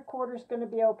 4 1/4 is going to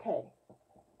be okay.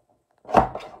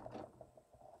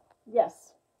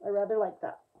 Yes, I rather like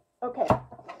that. Okay,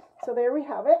 so there we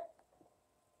have it.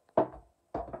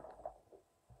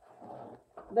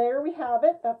 There we have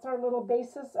it. That's our little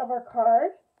basis of our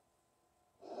card.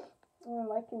 Oh, I'm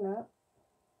liking that.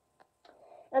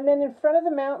 And then in front of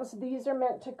the mountains, these are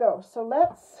meant to go. So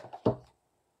let's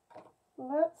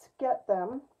get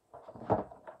them.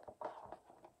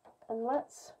 And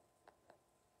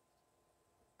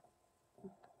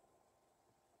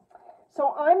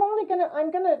so I'm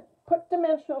gonna put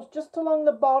dimensionals just along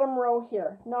the bottom row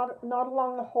here, not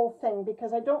along the whole thing,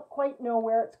 because I don't quite know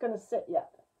where it's gonna sit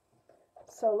yet.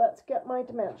 So let's get my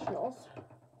dimensionals.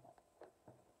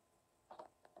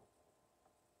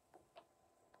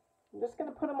 I'm just going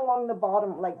to put them along the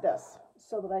bottom like this.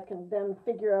 so that I can then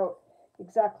figure out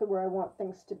exactly where I want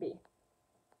things to be.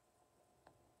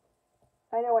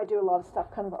 I know I do a lot of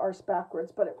stuff kind of arse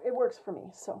backwards, but it works for me.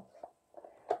 So,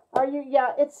 are you?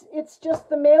 Yeah, it's just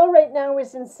the mail right now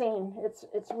is insane.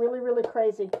 It's really, really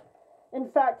crazy. In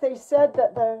fact, they said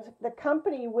that the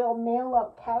company will mail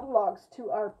out catalogs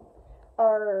to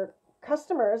our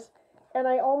customers, and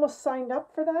I almost signed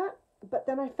up for that. But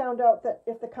then I found out that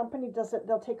if the company does it,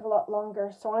 they'll take a lot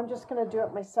longer. So I'm just going to do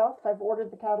it myself. I've ordered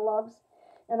the catalogs,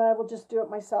 and I will just do it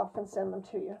myself and send them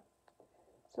to you.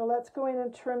 So let's go in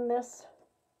and trim this.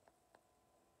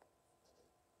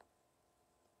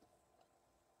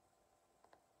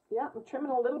 Yeah, I'm trimming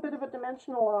a little bit of a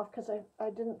dimensional off because I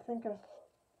didn't think of,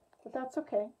 but that's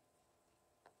okay.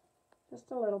 Just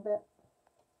a little bit.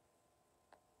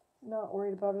 Not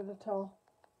worried about it at all.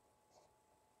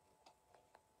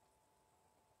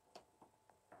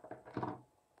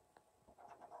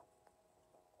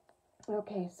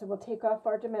 Okay, so we'll take off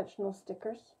our dimensional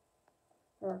stickers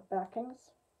or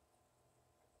backings.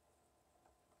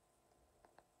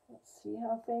 Let's see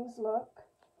how things look.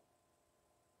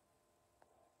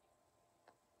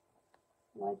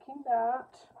 Liking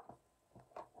that.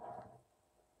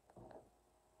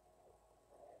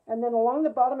 And then along the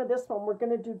bottom of this one, we're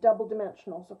going to do double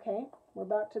dimensionals, okay? We're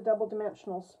back to double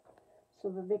dimensionals so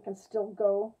that they can still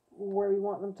go where we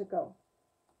want them to go.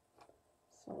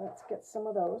 So let's get some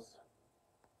of those.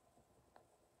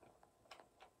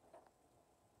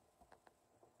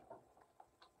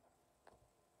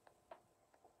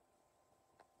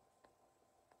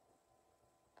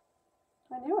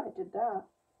 I knew I did that.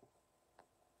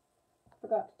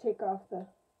 Forgot to take off the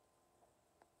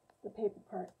paper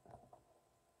part.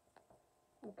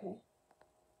 Okay.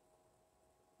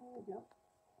 There we go.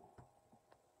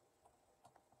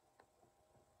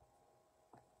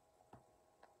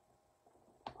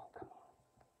 Oh, come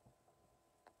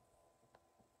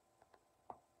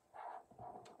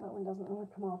on. That one doesn't want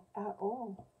to come off at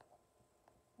all.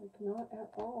 Like, not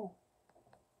at all.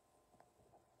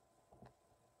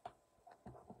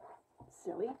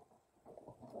 Silly.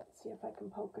 Let's see if I can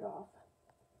poke it off.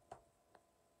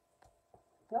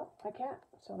 Nope, I can't.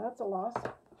 So that's a loss.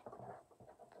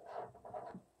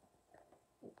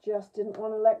 It just didn't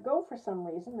want to let go for some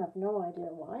reason. I have no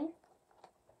idea why.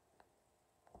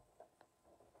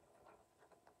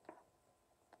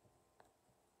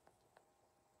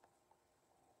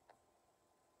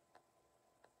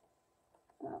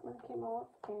 That one came off,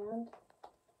 and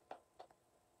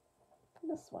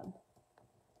this one.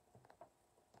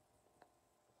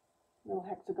 Little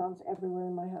hexagons everywhere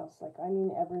in my house. Like, I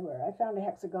mean everywhere. I found a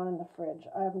hexagon in the fridge.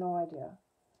 I have no idea.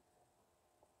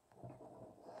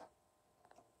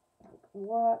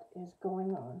 What is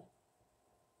going on?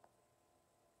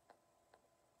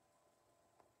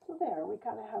 So there, we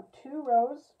kind of have two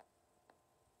rows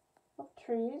of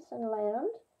trees and land,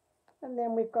 and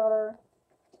then we've got our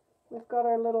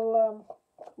little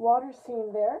water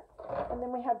scene there, and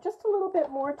then we have just a little bit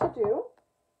more to do.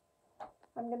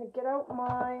 I'm going to get out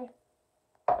my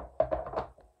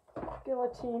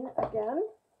guillotine again,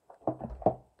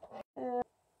 and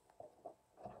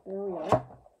there we are.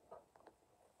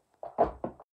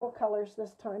 Colors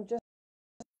this time, just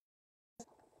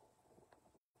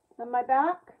on my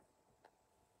back.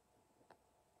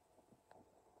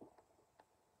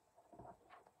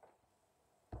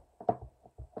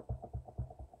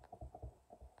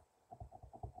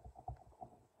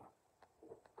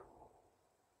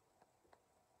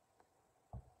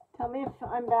 Tell me if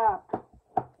I'm back.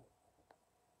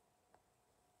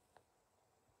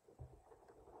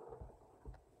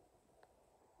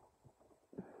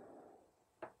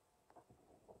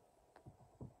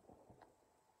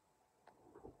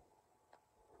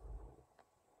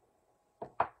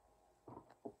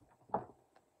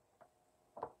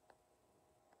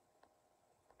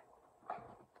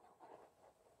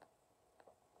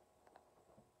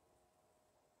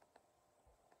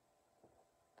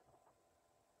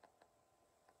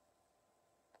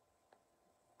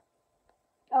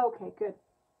 Okay, good.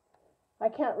 I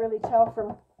can't really tell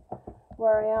from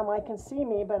where I am. I can see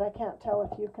me, but I can't tell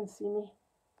if you can see me.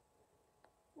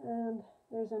 And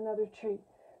there's another tree.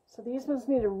 So these ones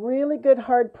need a really good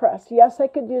hard press. Yes, I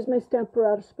could use my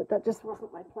Stamparatus, but that just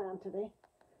wasn't my plan today.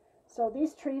 So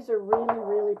these trees are really,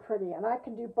 really pretty, and I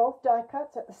can do both die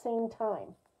cuts at the same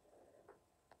time.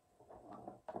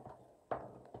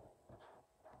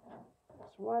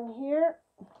 There's one here,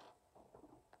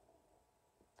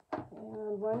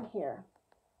 and one here.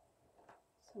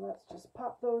 So let's just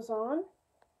pop those on.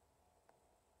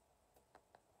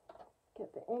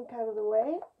 Get the ink out of the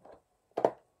way.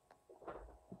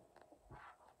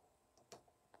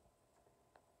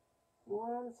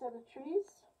 one set of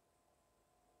trees.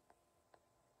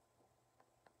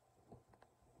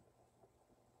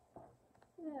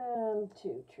 And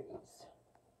 2 trees.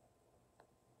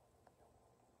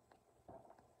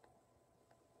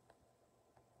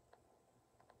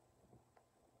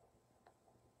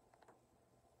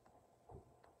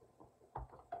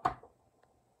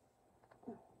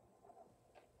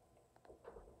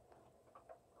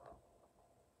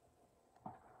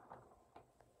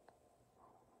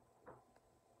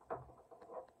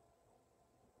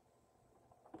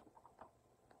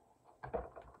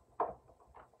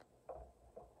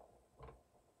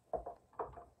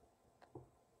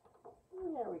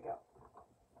 There we go.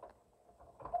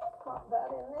 Pop that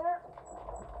in there.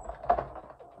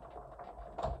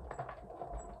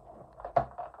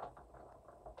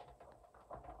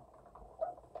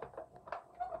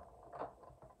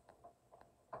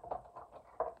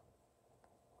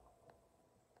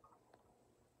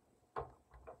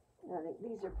 I think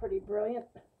these are pretty brilliant.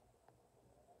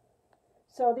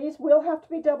 So these will have to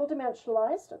be double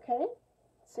dimensionalized, okay?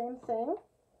 Same thing.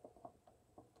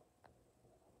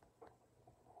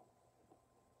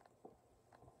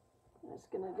 I'm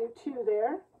just going to do 2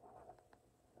 there.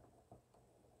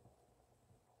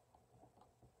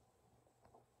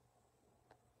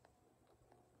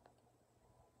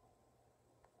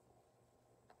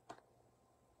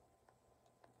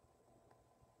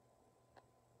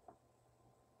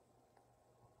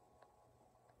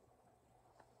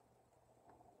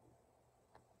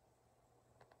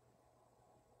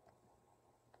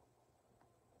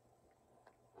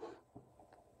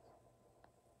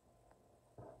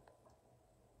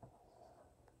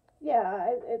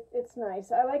 Yeah, it's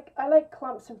nice. I like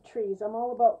clumps of trees. I'm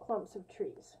all about clumps of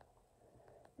trees.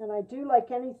 And I do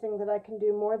like anything that I can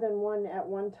do more than one at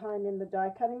one time in the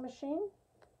die cutting machine.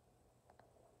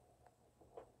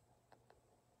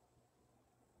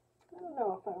 I don't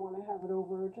know if I want to have it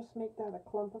over or just make that a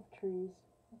clump of trees.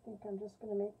 I think I'm just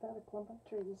going to make that a clump of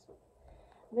trees.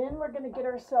 Then we're going to get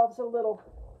ourselves a little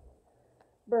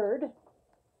bird.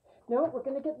 No, we're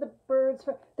going to get the birds.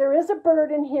 There is a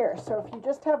bird in here, so if you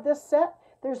just have this set,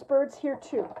 there's birds here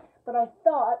too. But I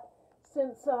thought,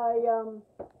 since I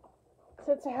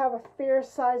have a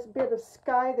fair-sized bit of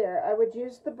sky there, I would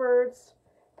use the birds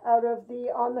out of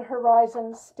the On the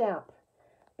Horizon stamp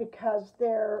because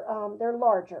they're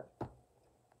larger.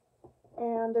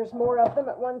 And there's more of them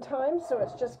at one time, so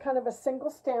it's just kind of a single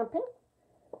stamping.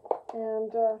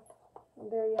 And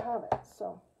there you have it.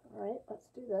 So, all right, let's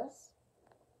do this.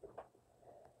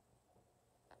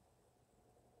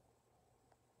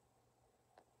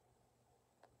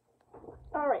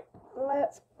 All right,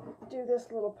 let's do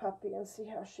this little puppy and see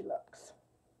how she looks.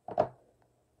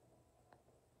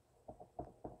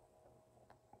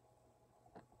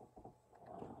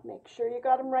 Make sure you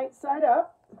got them right side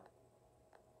up.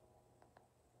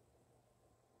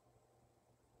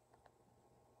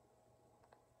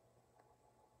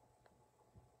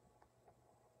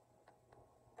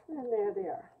 And there they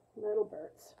are, little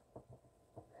birds.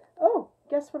 Oh,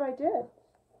 guess what I did?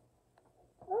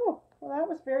 Oh, well, that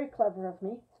was very clever of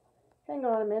me. Hang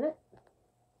on a minute.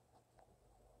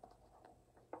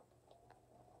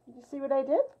 Did you see what I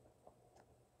did?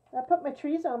 I put my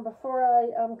trees on before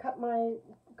I cut my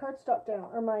cardstock down,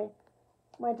 or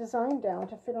my design down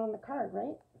to fit on the card,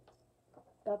 right?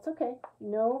 That's okay.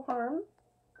 No harm.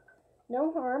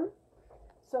 No harm.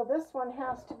 So this one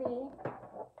has to be,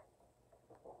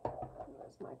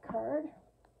 there's my card.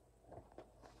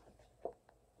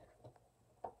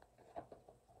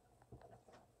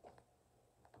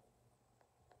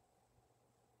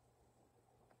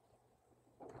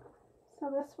 So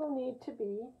this will need to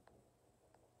be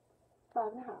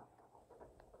 5.5.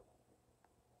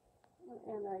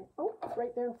 And oh, it's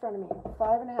right there in front of me.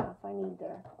 5.5 I need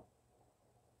there.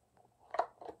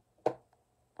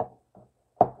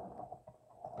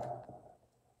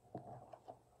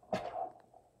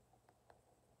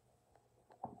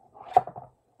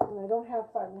 And I don't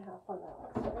have 5.5 on that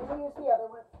one, so I'm going to use the other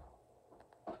one.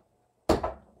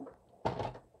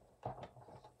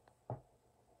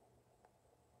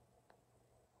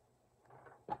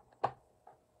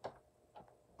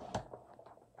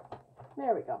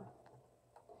 There we go.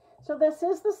 So this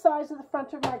is the size of the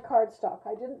front of my cardstock.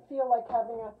 I didn't feel like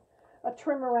having a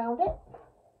trim around it.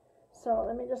 So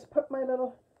let me just put my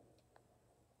little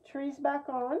trees back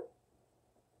on.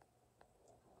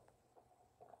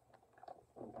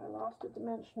 I lost a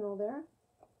dimensional there.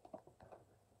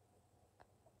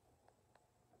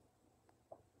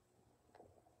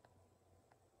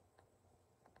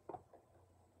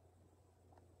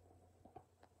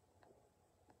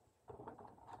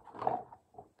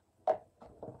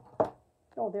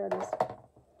 Oh, there it is.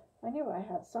 I knew I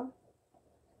had some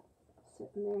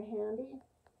sitting there handy.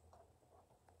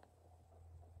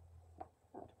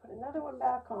 I have to put another one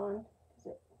back on because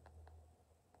it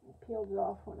peeled it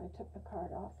off when I took the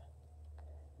card off.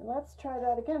 And let's try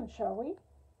that again, shall we?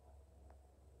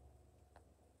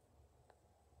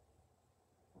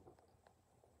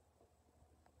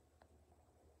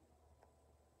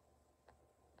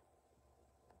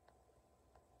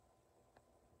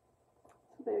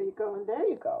 So there you go, and there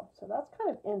you go. So that's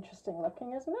kind of interesting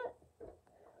looking, isn't it?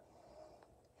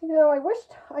 You know, I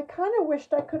kind of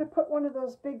wished I could have put one of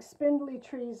those big spindly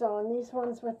trees on, these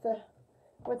ones with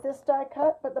this die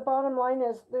cut, but the bottom line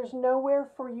is there's nowhere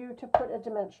for you to put a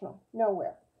dimensional,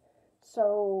 nowhere.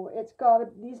 So it's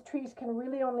these trees can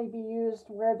really only be used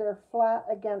where they're flat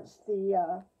against the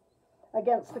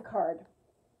card.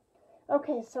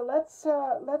 Okay, so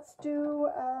let's do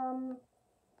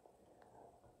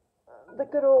the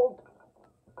good old,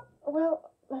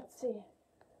 well, let's see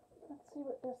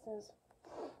what this is.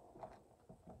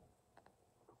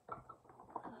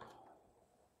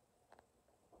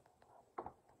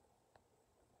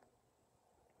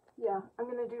 Yeah, I'm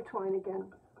going to do twine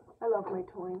again. I love my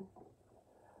twine.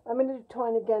 I'm going to do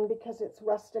twine again because it's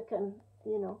rustic and,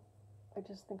 you know, I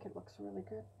just think it looks really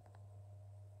good.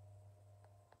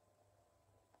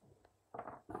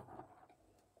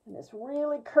 And it's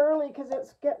really curly because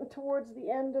it's getting towards the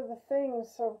end of the thing,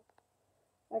 so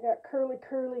I got curly.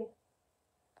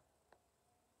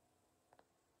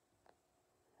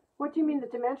 What do you mean, the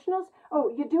dimensionals? Oh,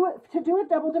 you do it, to do a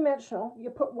double dimensional, you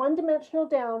put one dimensional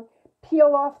down,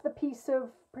 peel off the piece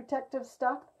of protective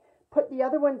stuff, put the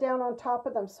other one down on top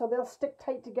of them so they'll stick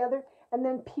tight together, and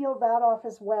then peel that off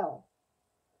as well.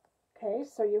 Okay,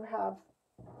 so you have,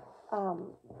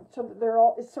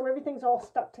 so everything's all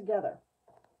stuck together.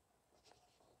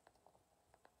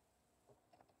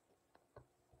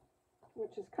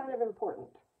 Which is kind of important.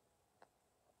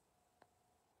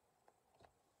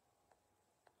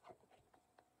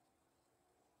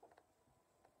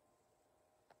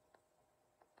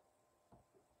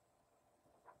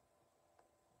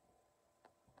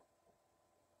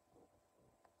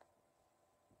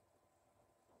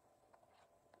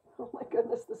 Oh my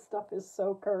goodness, this stuff is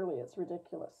so curly, it's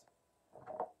ridiculous.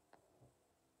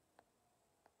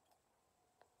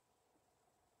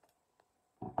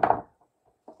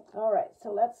 All right,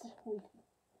 so let's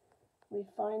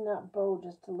refine that bow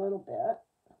just a little bit.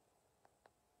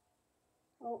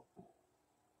 Oh,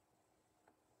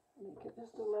 make it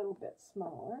just a little bit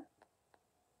smaller.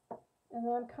 And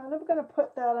then I'm kind of going to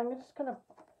put that, I'm just going to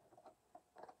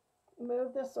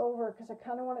move this over because I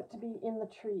kind of want it to be in the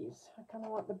trees. I kind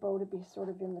of want the bow to be sort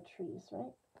of in the trees,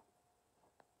 right?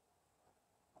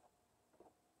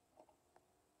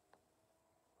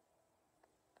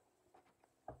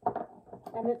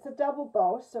 And it's a double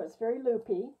bow, so it's very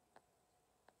loopy.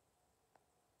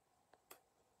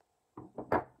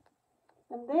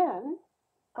 And then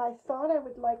I thought I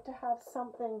would like to have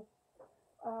something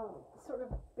sort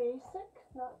of basic,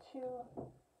 not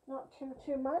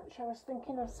too much. I was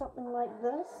thinking of something like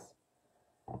this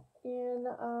in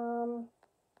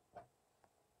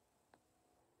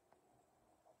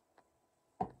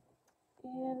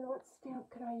what stamp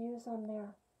could I use on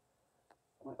there?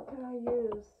 What could I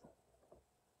use?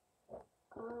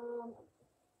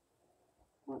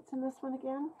 What's in this one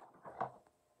again?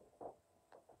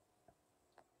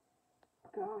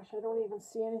 Gosh, I don't even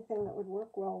see anything that would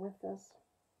work well with this.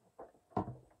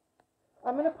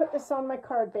 I'm going to put this on my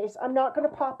card base. I'm not going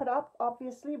to pop it up,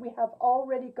 obviously. We have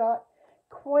already got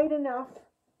quite enough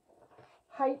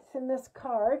height in this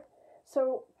card.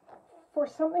 So for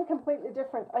something completely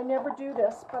different, I never do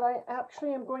this, but I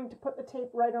actually am going to put the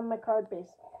tape right on my card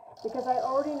base because I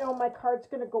already know my card's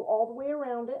going to go all the way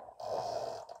around it.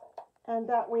 And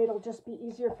that way it'll just be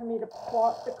easier for me to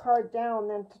plot the card down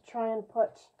than to try and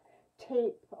put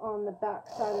tape on the back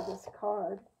side of this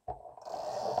card.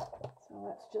 So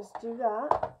let's just do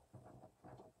that.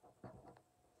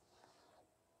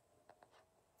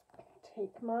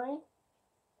 Take my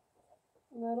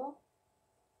little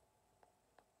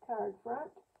card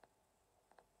front.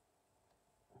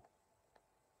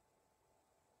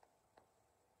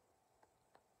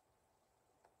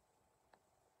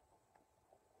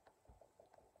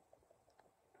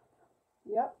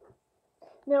 Yep.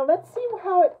 Now let's see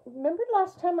how it, remember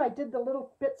last time I did the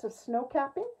little bits of snow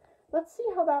capping? Let's see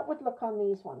how that would look on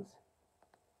these ones.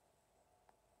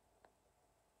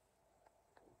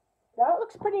 That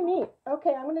looks pretty neat.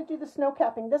 Okay, I'm going to do the snow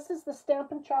capping. This is the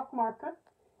Stampin' Chalk marker.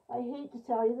 I hate to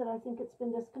tell you that I think it's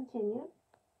been discontinued.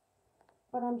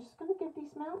 But I'm just going to give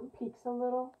these mountain peaks a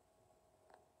little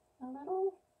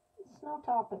snow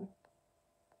topping.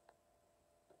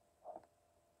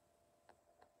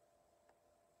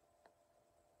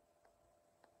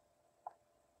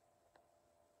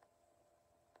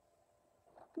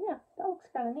 Yeah, that looks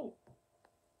kind of neat.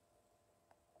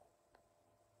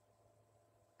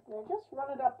 And I just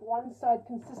run it up one side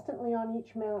consistently on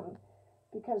each mountain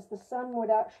because the snow would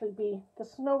actually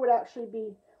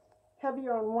be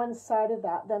heavier on one side of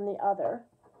that than the other.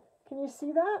 Can you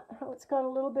see that? How it's got a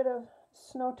little bit of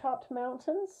snow-topped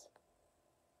mountains?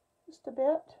 Just a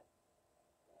bit.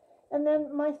 And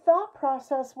then my thought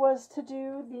process was to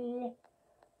do the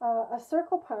a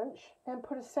circle punch and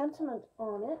put a sentiment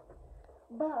on it,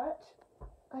 but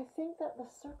I think that the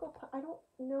circle punch, I don't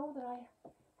know that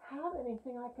I have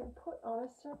anything I can put on a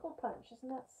circle punch. Isn't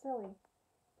that silly?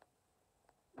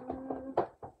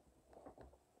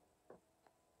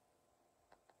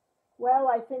 Well,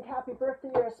 I think Happy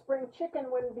Birthday or a Spring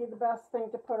Chicken wouldn't be the best thing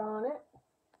to put on it.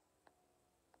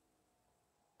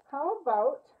 How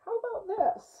about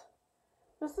this?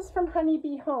 This is from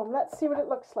Honeybee Home. Let's see what it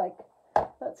looks like.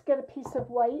 Let's get a piece of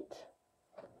white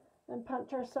and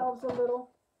punch ourselves a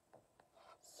little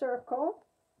circle.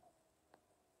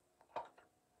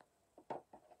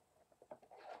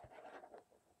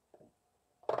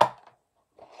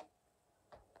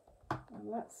 And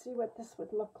let's see what this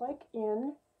would look like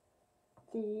in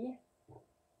the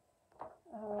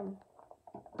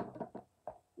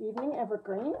Evening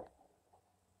Evergreen.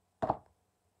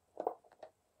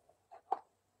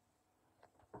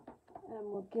 And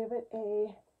we'll give it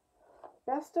a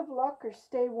Best of Luck or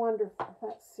Stay Wonderful.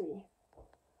 Let's see.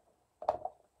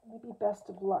 Maybe Best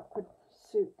of Luck would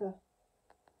suit the...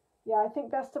 Yeah, I think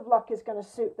Best of Luck is going to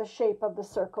suit the shape of the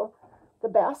circle the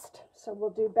best. So we'll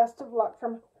do Best of Luck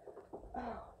from...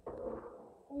 Oh,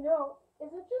 you know,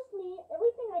 is it just me?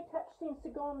 Everything I touch seems to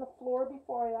go on the floor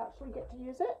before I actually get to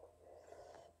use it.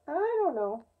 I don't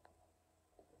know.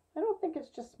 I don't think it's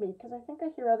just me, because I think I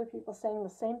hear other people saying the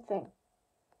same thing.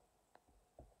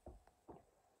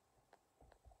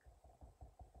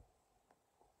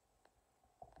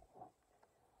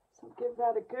 So give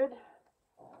that a good,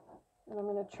 and I'm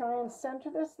going to try and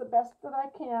center this the best that I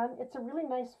can. It's a really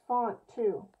nice font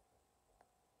too.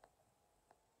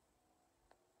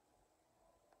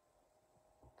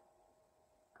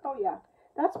 Oh yeah,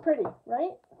 that's pretty,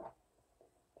 right?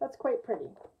 That's quite pretty.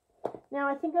 Now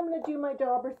I think I'm going to do my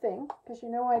dauber thing, because you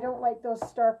know I don't like those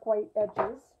stark white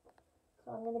edges.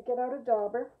 So I'm going to get out a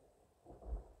dauber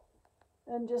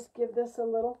and just give this a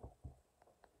little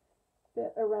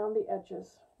bit around the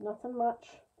edges. Nothing much,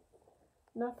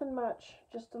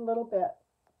 just a little bit.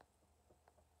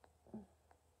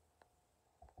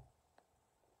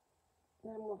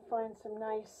 And we'll find some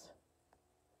nice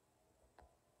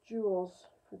jewels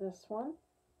for this one.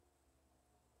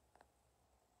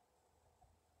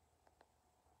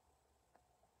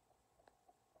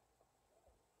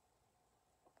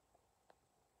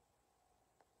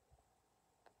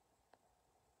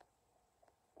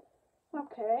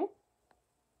 Okay,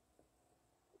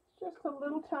 just a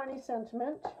little tiny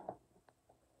sentiment,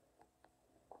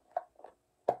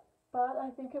 but I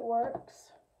think it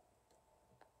works.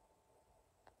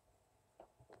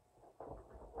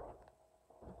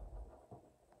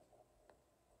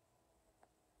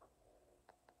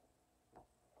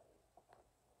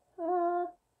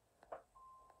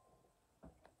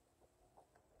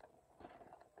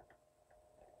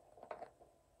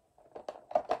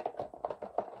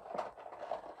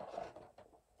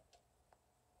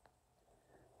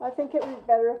 I think it would be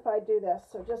better if I do this,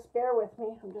 so just bear with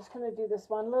me. I'm just going to do this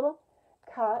one little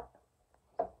cut.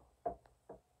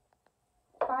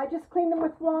 I just clean them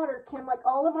with water, Kim, like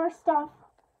all of our stuff,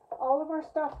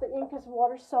 the ink is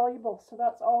water soluble, so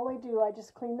that's all I do. I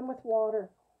just clean them with water.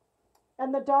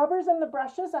 And the daubers and the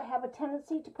brushes, I have a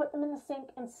tendency to put them in the sink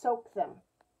and soak them.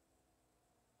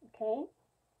 Okay?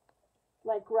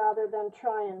 Like rather than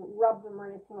try and rub them or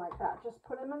anything like that. Just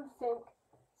put them in the sink,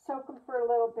 soak them for a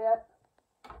little bit,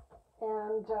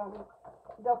 and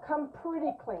they'll come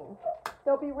pretty clean.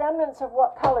 There'll be remnants of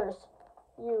what colors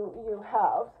you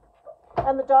have.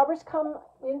 And the daubers come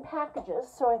in packages,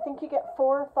 so I think you get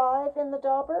 4 or 5 in the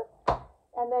dauber.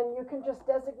 And then you can just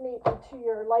designate them to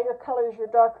your lighter colors, your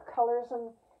darker colors,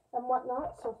 and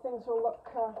whatnot, so things will look,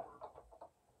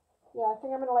 yeah, I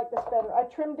think I'm going to like this better. I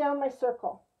trimmed down my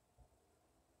circle.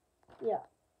 Yeah.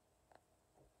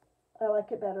 I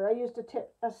like it better. I used a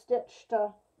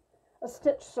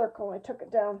stitch circle. I took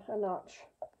it down a notch.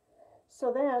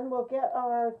 So then we'll get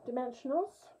our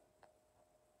dimensionals.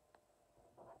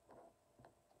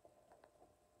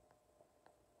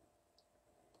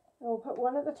 And we'll put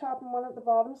one at the top and one at the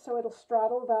bottom so it'll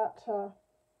straddle that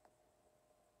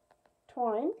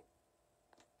twine.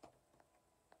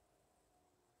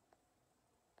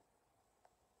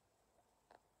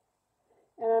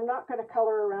 And I'm not going to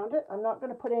color around it. I'm not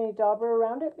going to put any dauber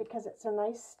around it because it's a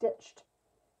nice stitched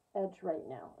edge right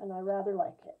now, and I rather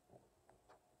like it.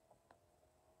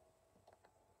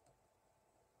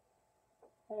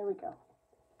 There we go.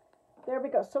 There we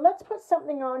go. So let's put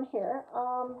something on here.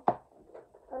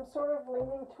 I'm sort of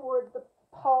leaning toward the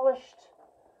polished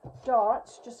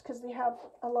dots just because they have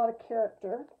a lot of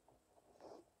character.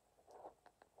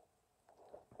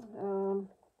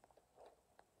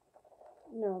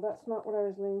 No, that's not what I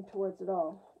was leaning towards at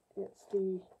all. It's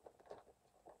the,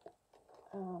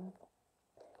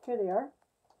 here they are.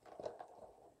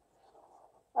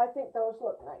 I think those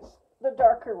look nice. The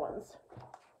darker ones.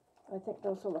 I think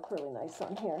those will look really nice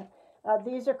on here.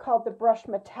 These are called the brush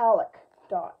metallic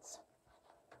dots.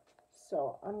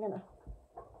 So I'm going to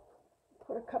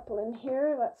put a couple in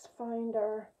here. Let's find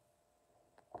our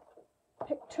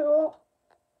pick tool.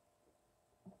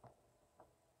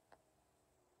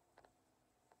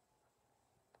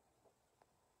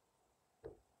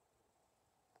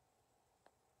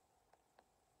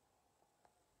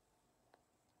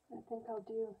 I think I'll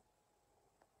do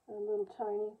a little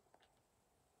tiny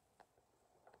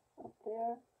up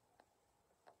there.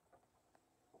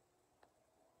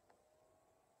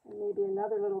 And maybe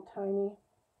another little tiny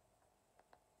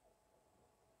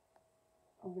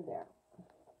over there.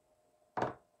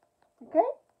 Okay?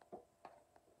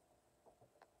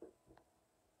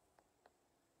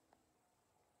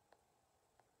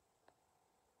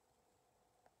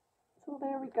 So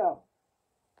there we go.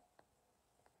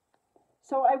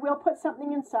 So I will put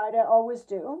something inside, I always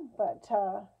do, but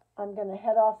I'm going to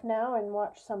head off now and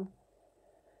watch some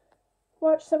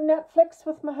Netflix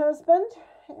with my husband,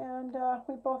 and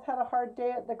we both had a hard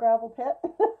day at the gravel pit.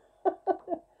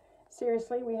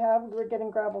 Seriously, we're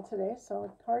getting gravel today, so a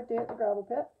hard day at the gravel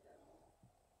pit.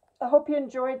 I hope you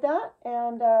enjoyed that,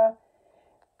 and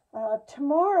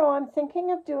tomorrow I'm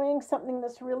thinking of doing something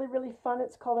that's really, really fun.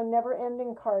 It's called a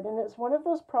never-ending card, and it's one of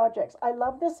those projects. I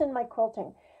love this in my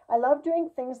quilting. I love doing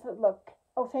things that look,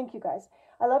 oh, thank you guys.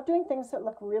 I love doing things that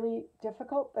look really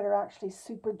difficult but are actually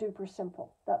super duper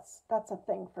simple. That's a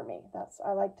thing for me.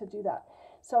 I like to do that.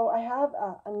 So I have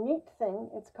a neat thing.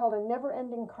 It's called a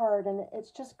never-ending card, and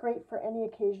it's just great for any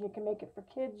occasion. You can make it for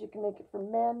kids, you can make it for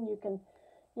men, you can,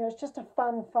 it's just a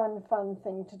fun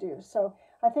thing to do. So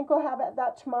I think we'll have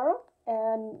that tomorrow,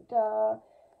 and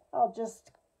I'll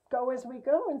just go as we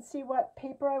go and see what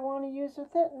paper I want to use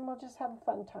with it, and we'll just have a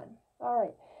fun time. All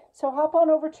right. So hop on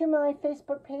over to my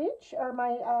Facebook page, or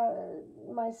my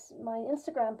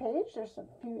Instagram page. There's a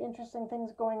few interesting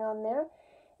things going on there.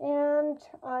 And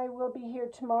I will be here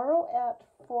tomorrow at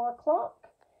 4 o'clock.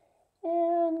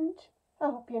 And I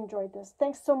hope you enjoyed this.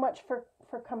 Thanks so much for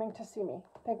coming to see me.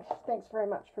 Thanks very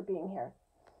much for being here.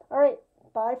 All right.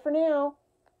 Bye for now.